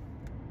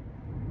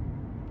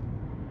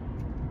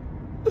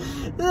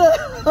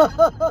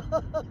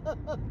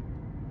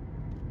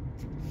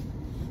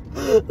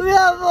 Mi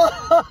amor.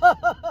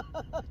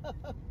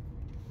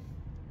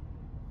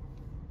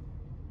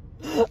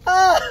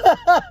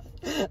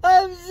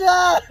 I'm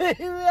sorry,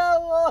 mi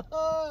amor.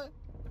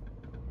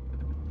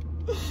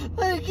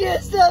 I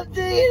can't stop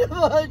thinking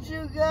about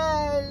you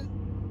guys.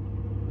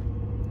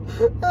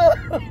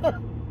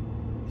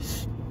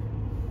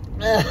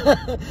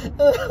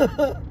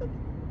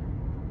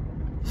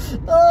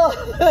 Oh,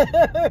 it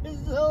hurts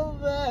so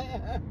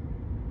bad.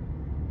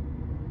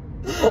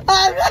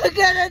 I'm not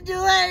gonna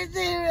do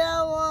anything, mi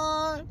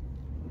amor.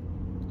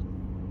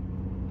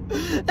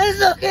 Es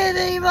lo que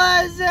te iba a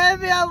hacer,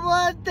 mi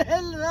amor, te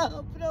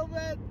lo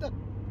prometo.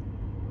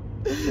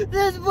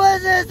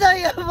 Después de esa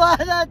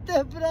llamada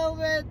te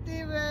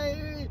prometí,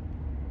 baby,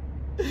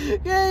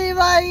 que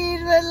iba a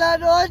irme en la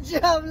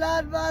noche a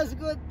hablar más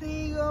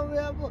contigo, mi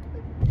amor,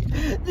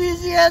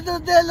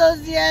 diciéndote lo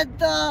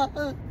siento.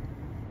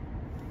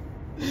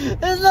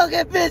 Es lo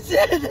que pensé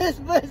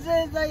después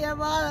de esa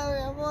llamada,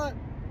 mi amor.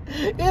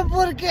 ¿Y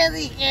por qué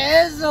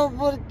dije eso?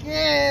 ¿Por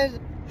qué?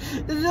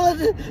 No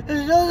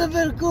te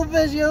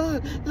preocupes, yo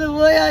le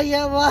voy a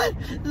llamar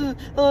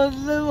o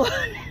le voy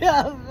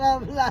a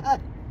hablar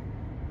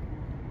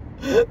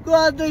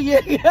cuando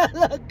llegue a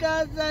la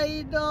casa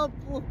y no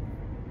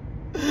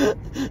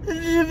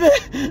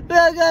me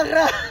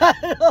agarraron.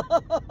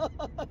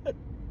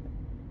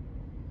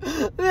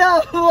 Mi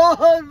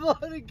amor,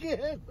 ¿por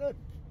qué?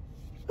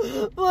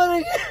 ¿Por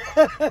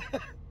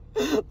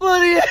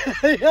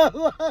qué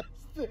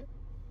llamaste?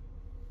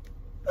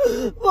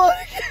 ¿Por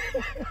qué?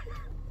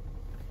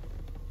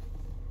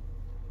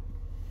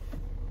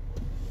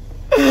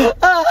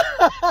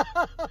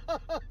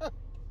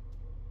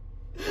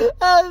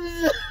 I'm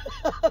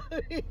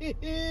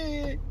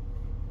sorry.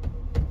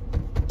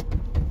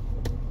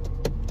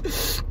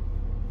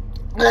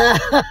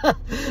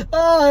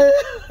 Oh,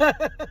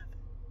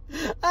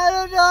 I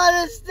don't know how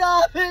to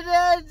stop it,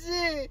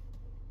 Nancy.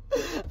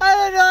 I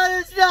don't know how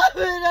to stop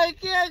it. I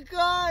can't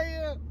call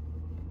you.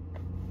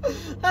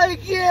 I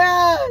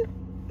can't.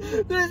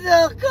 Because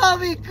they'll call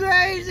me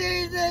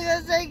crazy. They're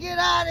going to say, get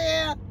out of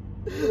here.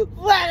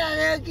 Fuera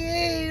de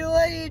aquí.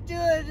 What are you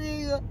doing,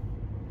 Digo?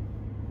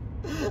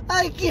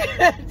 I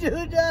can't do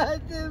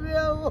nothing, mi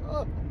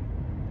amor.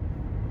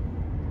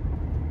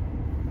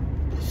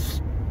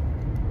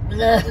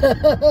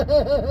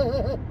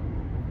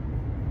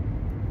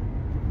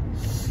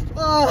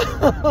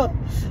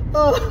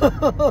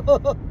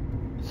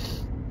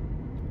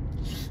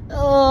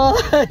 Oh,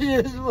 I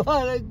just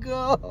want to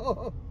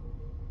go.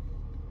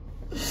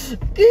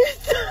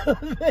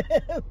 Quítame,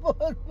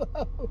 por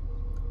favor.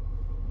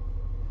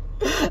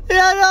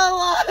 Ya no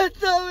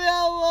aguanto, mi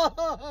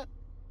amor.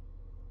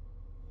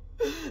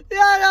 You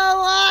don't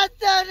want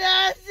to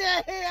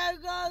listen. I'm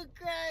going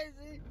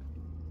crazy.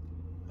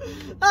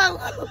 I'm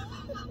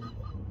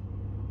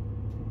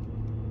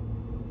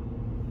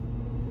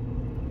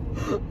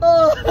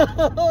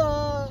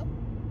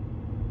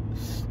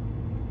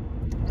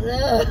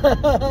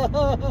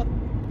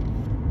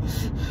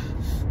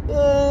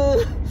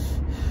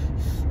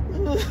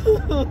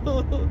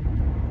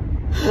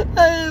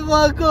I just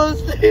want to go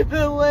sleep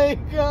and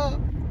wake up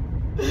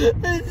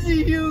and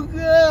see you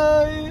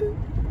guys.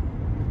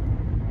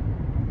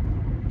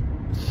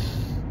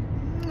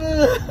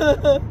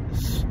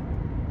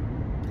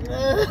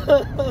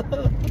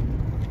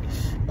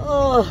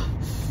 Oh,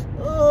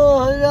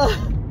 no.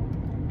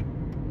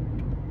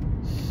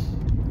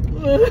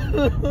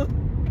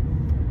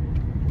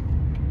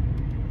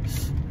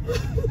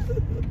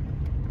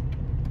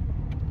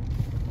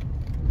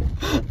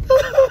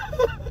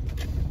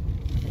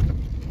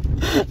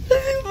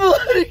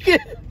 Porque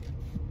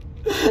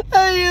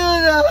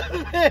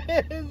ayúdame,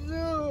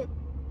 Jesús.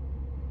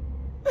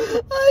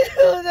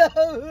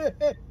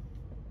 Ayúdame.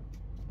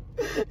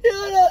 Yo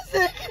no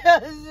sé qué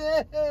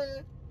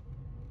hacer.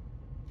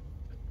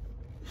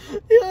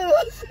 Yo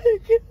no sé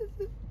qué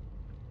hacer.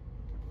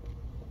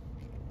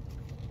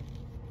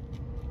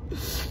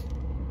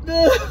 No.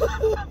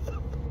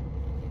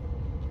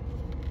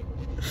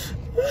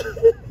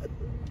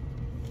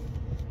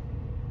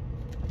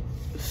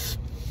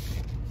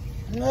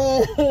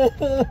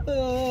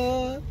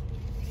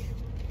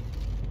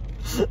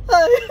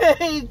 I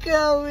hate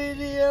coming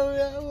here,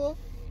 mi amor.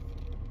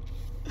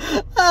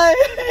 I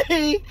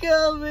hate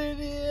coming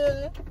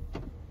here.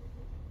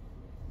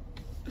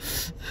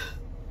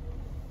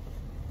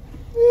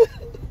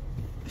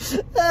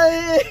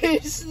 I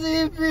hate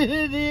sleeping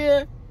in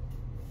here.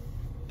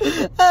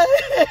 I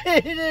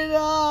hate it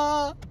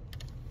all.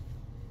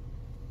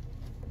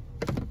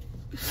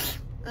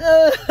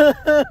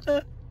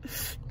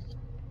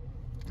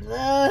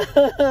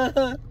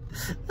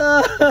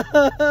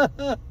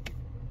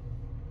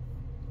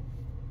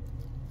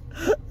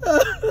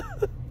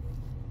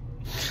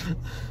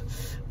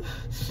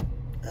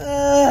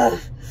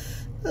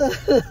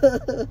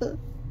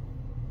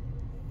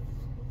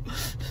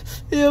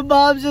 Your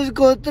mom says,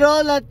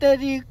 contrólate,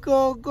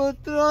 Nico,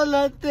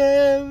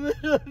 contrólate,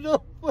 pero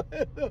no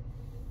puedo.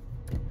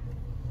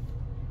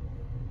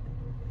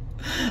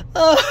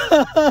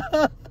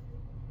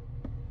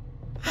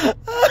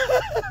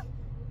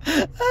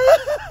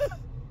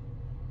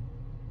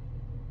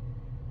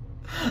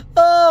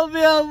 Oh,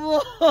 mi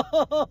amor.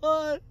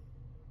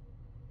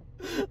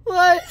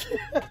 Why is it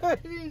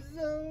hurting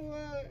so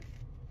much?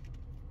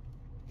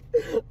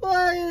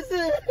 Why is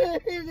it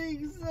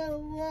hurting so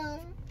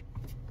much?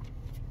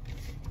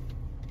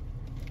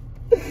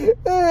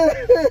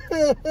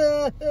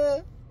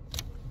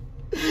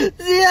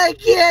 See, I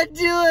can't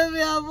do it,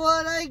 mi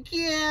amor. I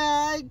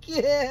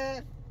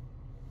can't.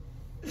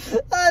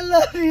 I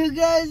love you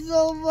guys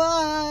so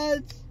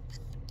much.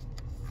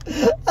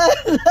 I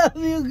love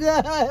you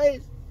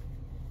guys.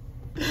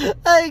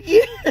 I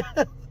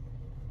can't.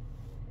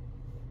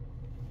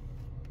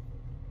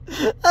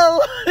 I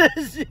want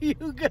to see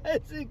you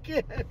guys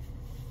again.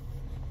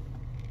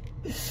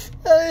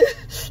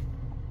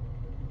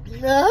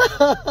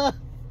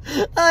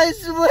 I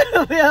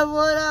swear, mi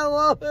amor, I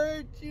won't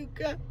hurt you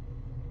guys.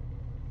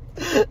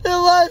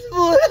 No más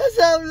puras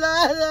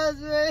habladas,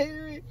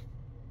 baby.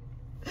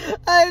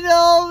 I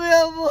know, mi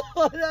amor,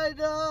 I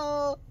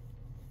know.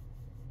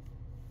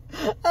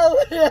 I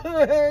would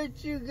never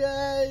hurt you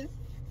guys.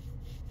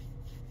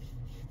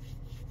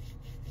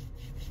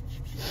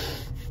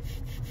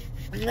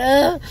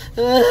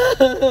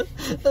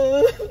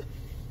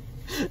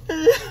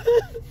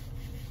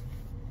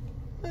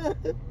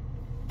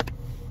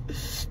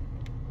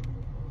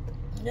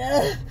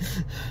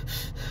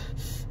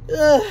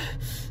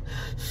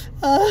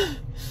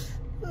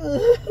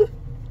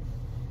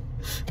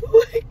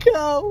 Wake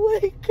up,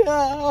 wake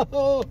up.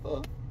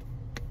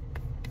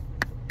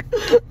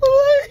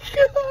 Wake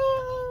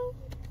up.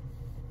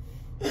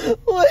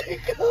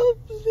 Wake up,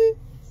 please.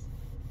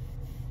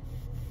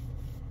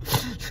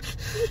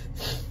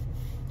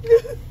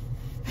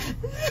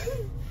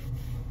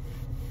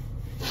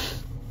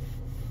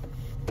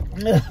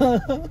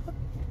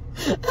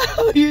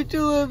 How you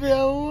doing, mi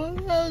amor?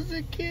 How's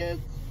the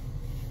kids?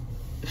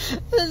 I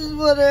just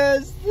want to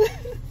ask this.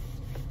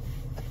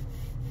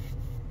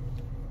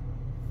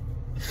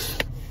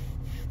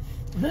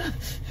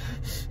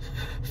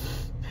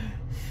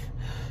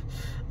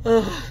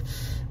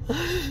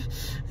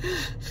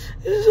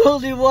 It's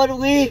only 1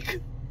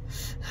 week.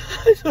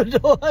 I don't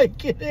know how I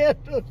can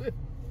handle it.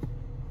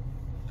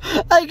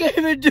 I can't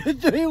even do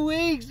 3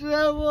 weeks,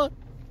 man.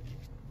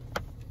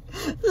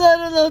 Let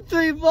alone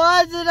 3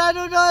 months, and I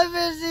don't know if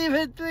it's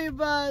even 3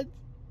 months.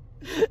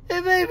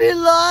 It may be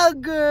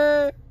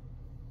longer.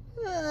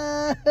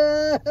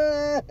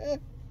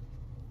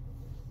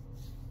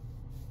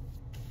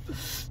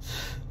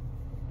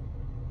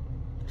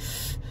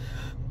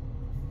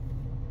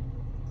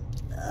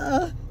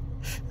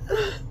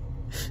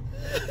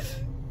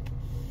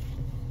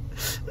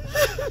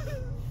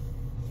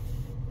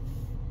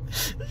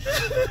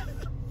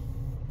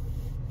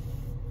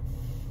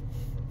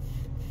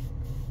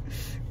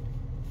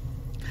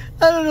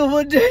 I don't know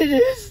what day it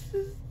is.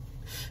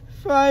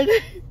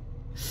 Friday.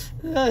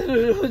 I don't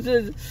know,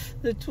 the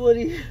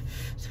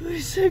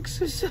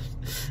 26th or something.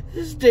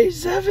 This is day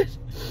 7.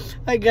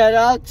 I got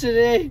out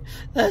today,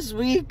 last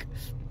week.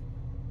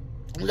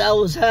 That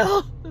was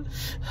hell.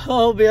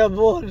 Oh, mi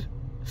amor.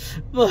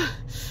 But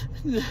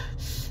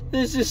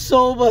this is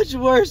so much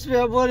worse, mi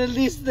amor. At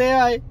least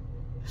there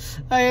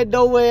I had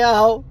no way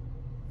out.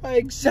 I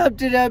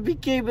accepted I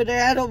became an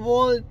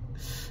animal. And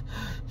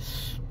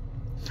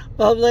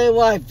I'm like,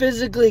 well, I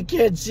physically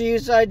can't see you,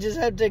 so I just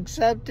have to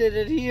accept it.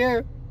 And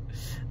here,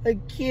 I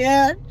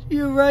can't.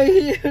 You're right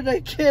here, and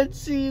I can't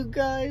see you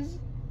guys.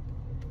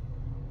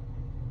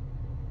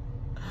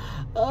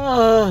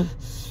 Oh,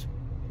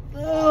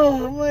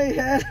 my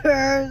head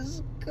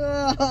hurts.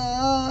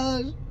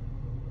 God.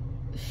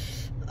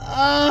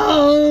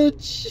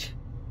 Ouch.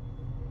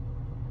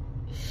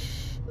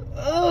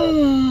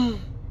 Oh.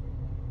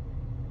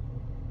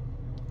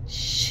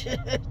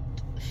 Shit.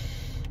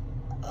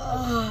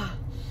 Oh.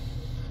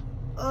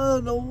 I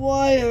don't know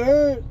why it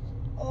hurts.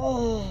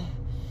 Oh.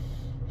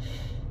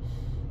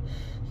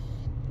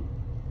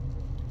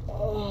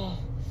 Oh.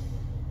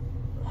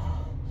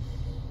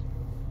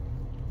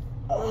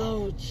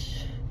 Ouch.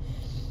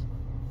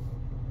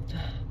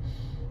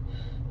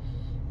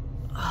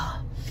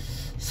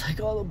 It's like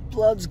all the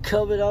blood's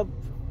coming up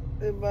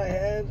in my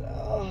head.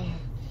 Oh.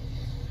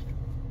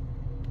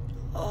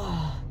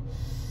 Oh.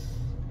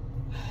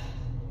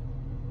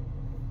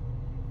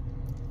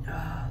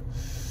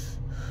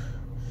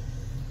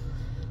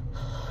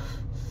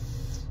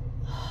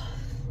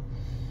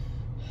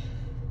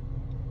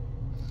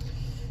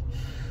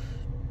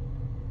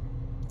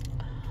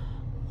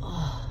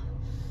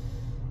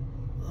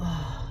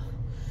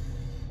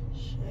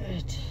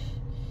 Shit.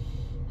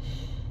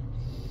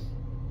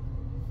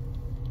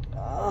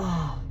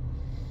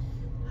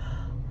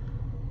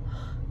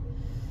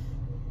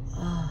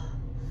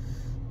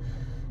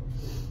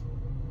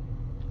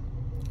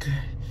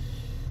 Okay.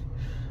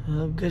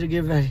 I'm gonna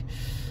get ready.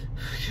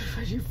 Get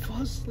ready to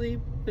fall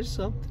asleep or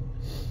something.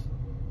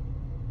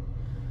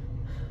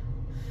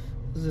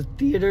 The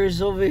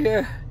theaters over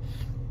here.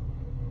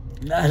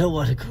 I don't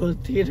want to go to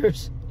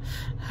theaters.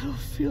 I don't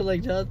feel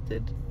like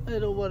nothing. I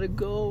don't want to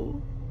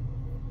go.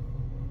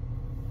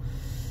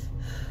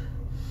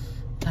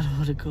 I don't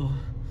want to go.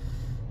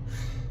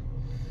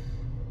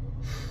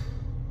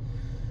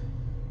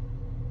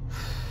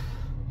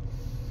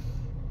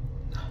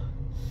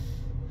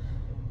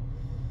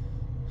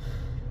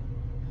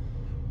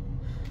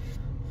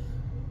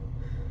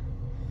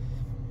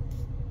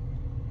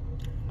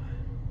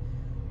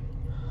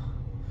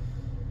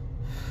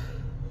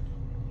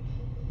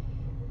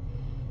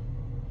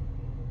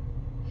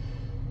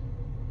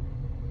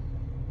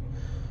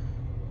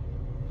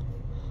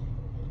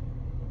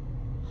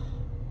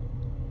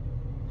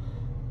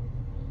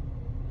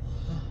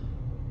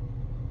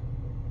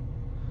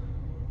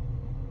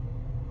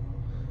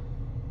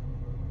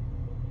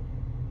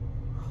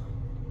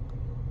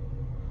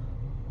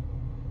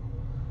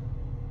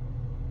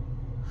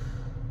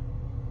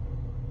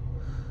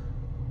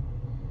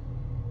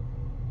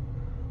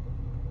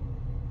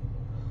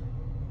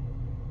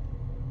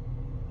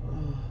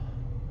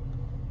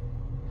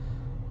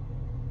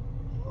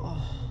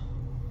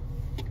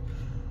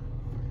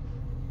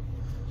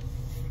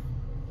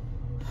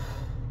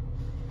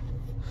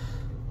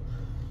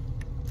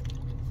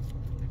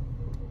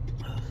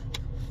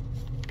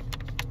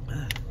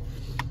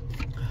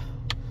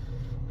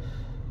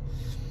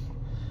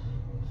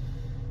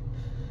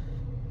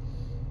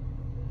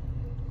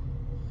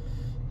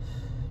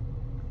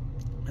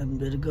 I'm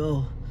gonna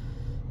go.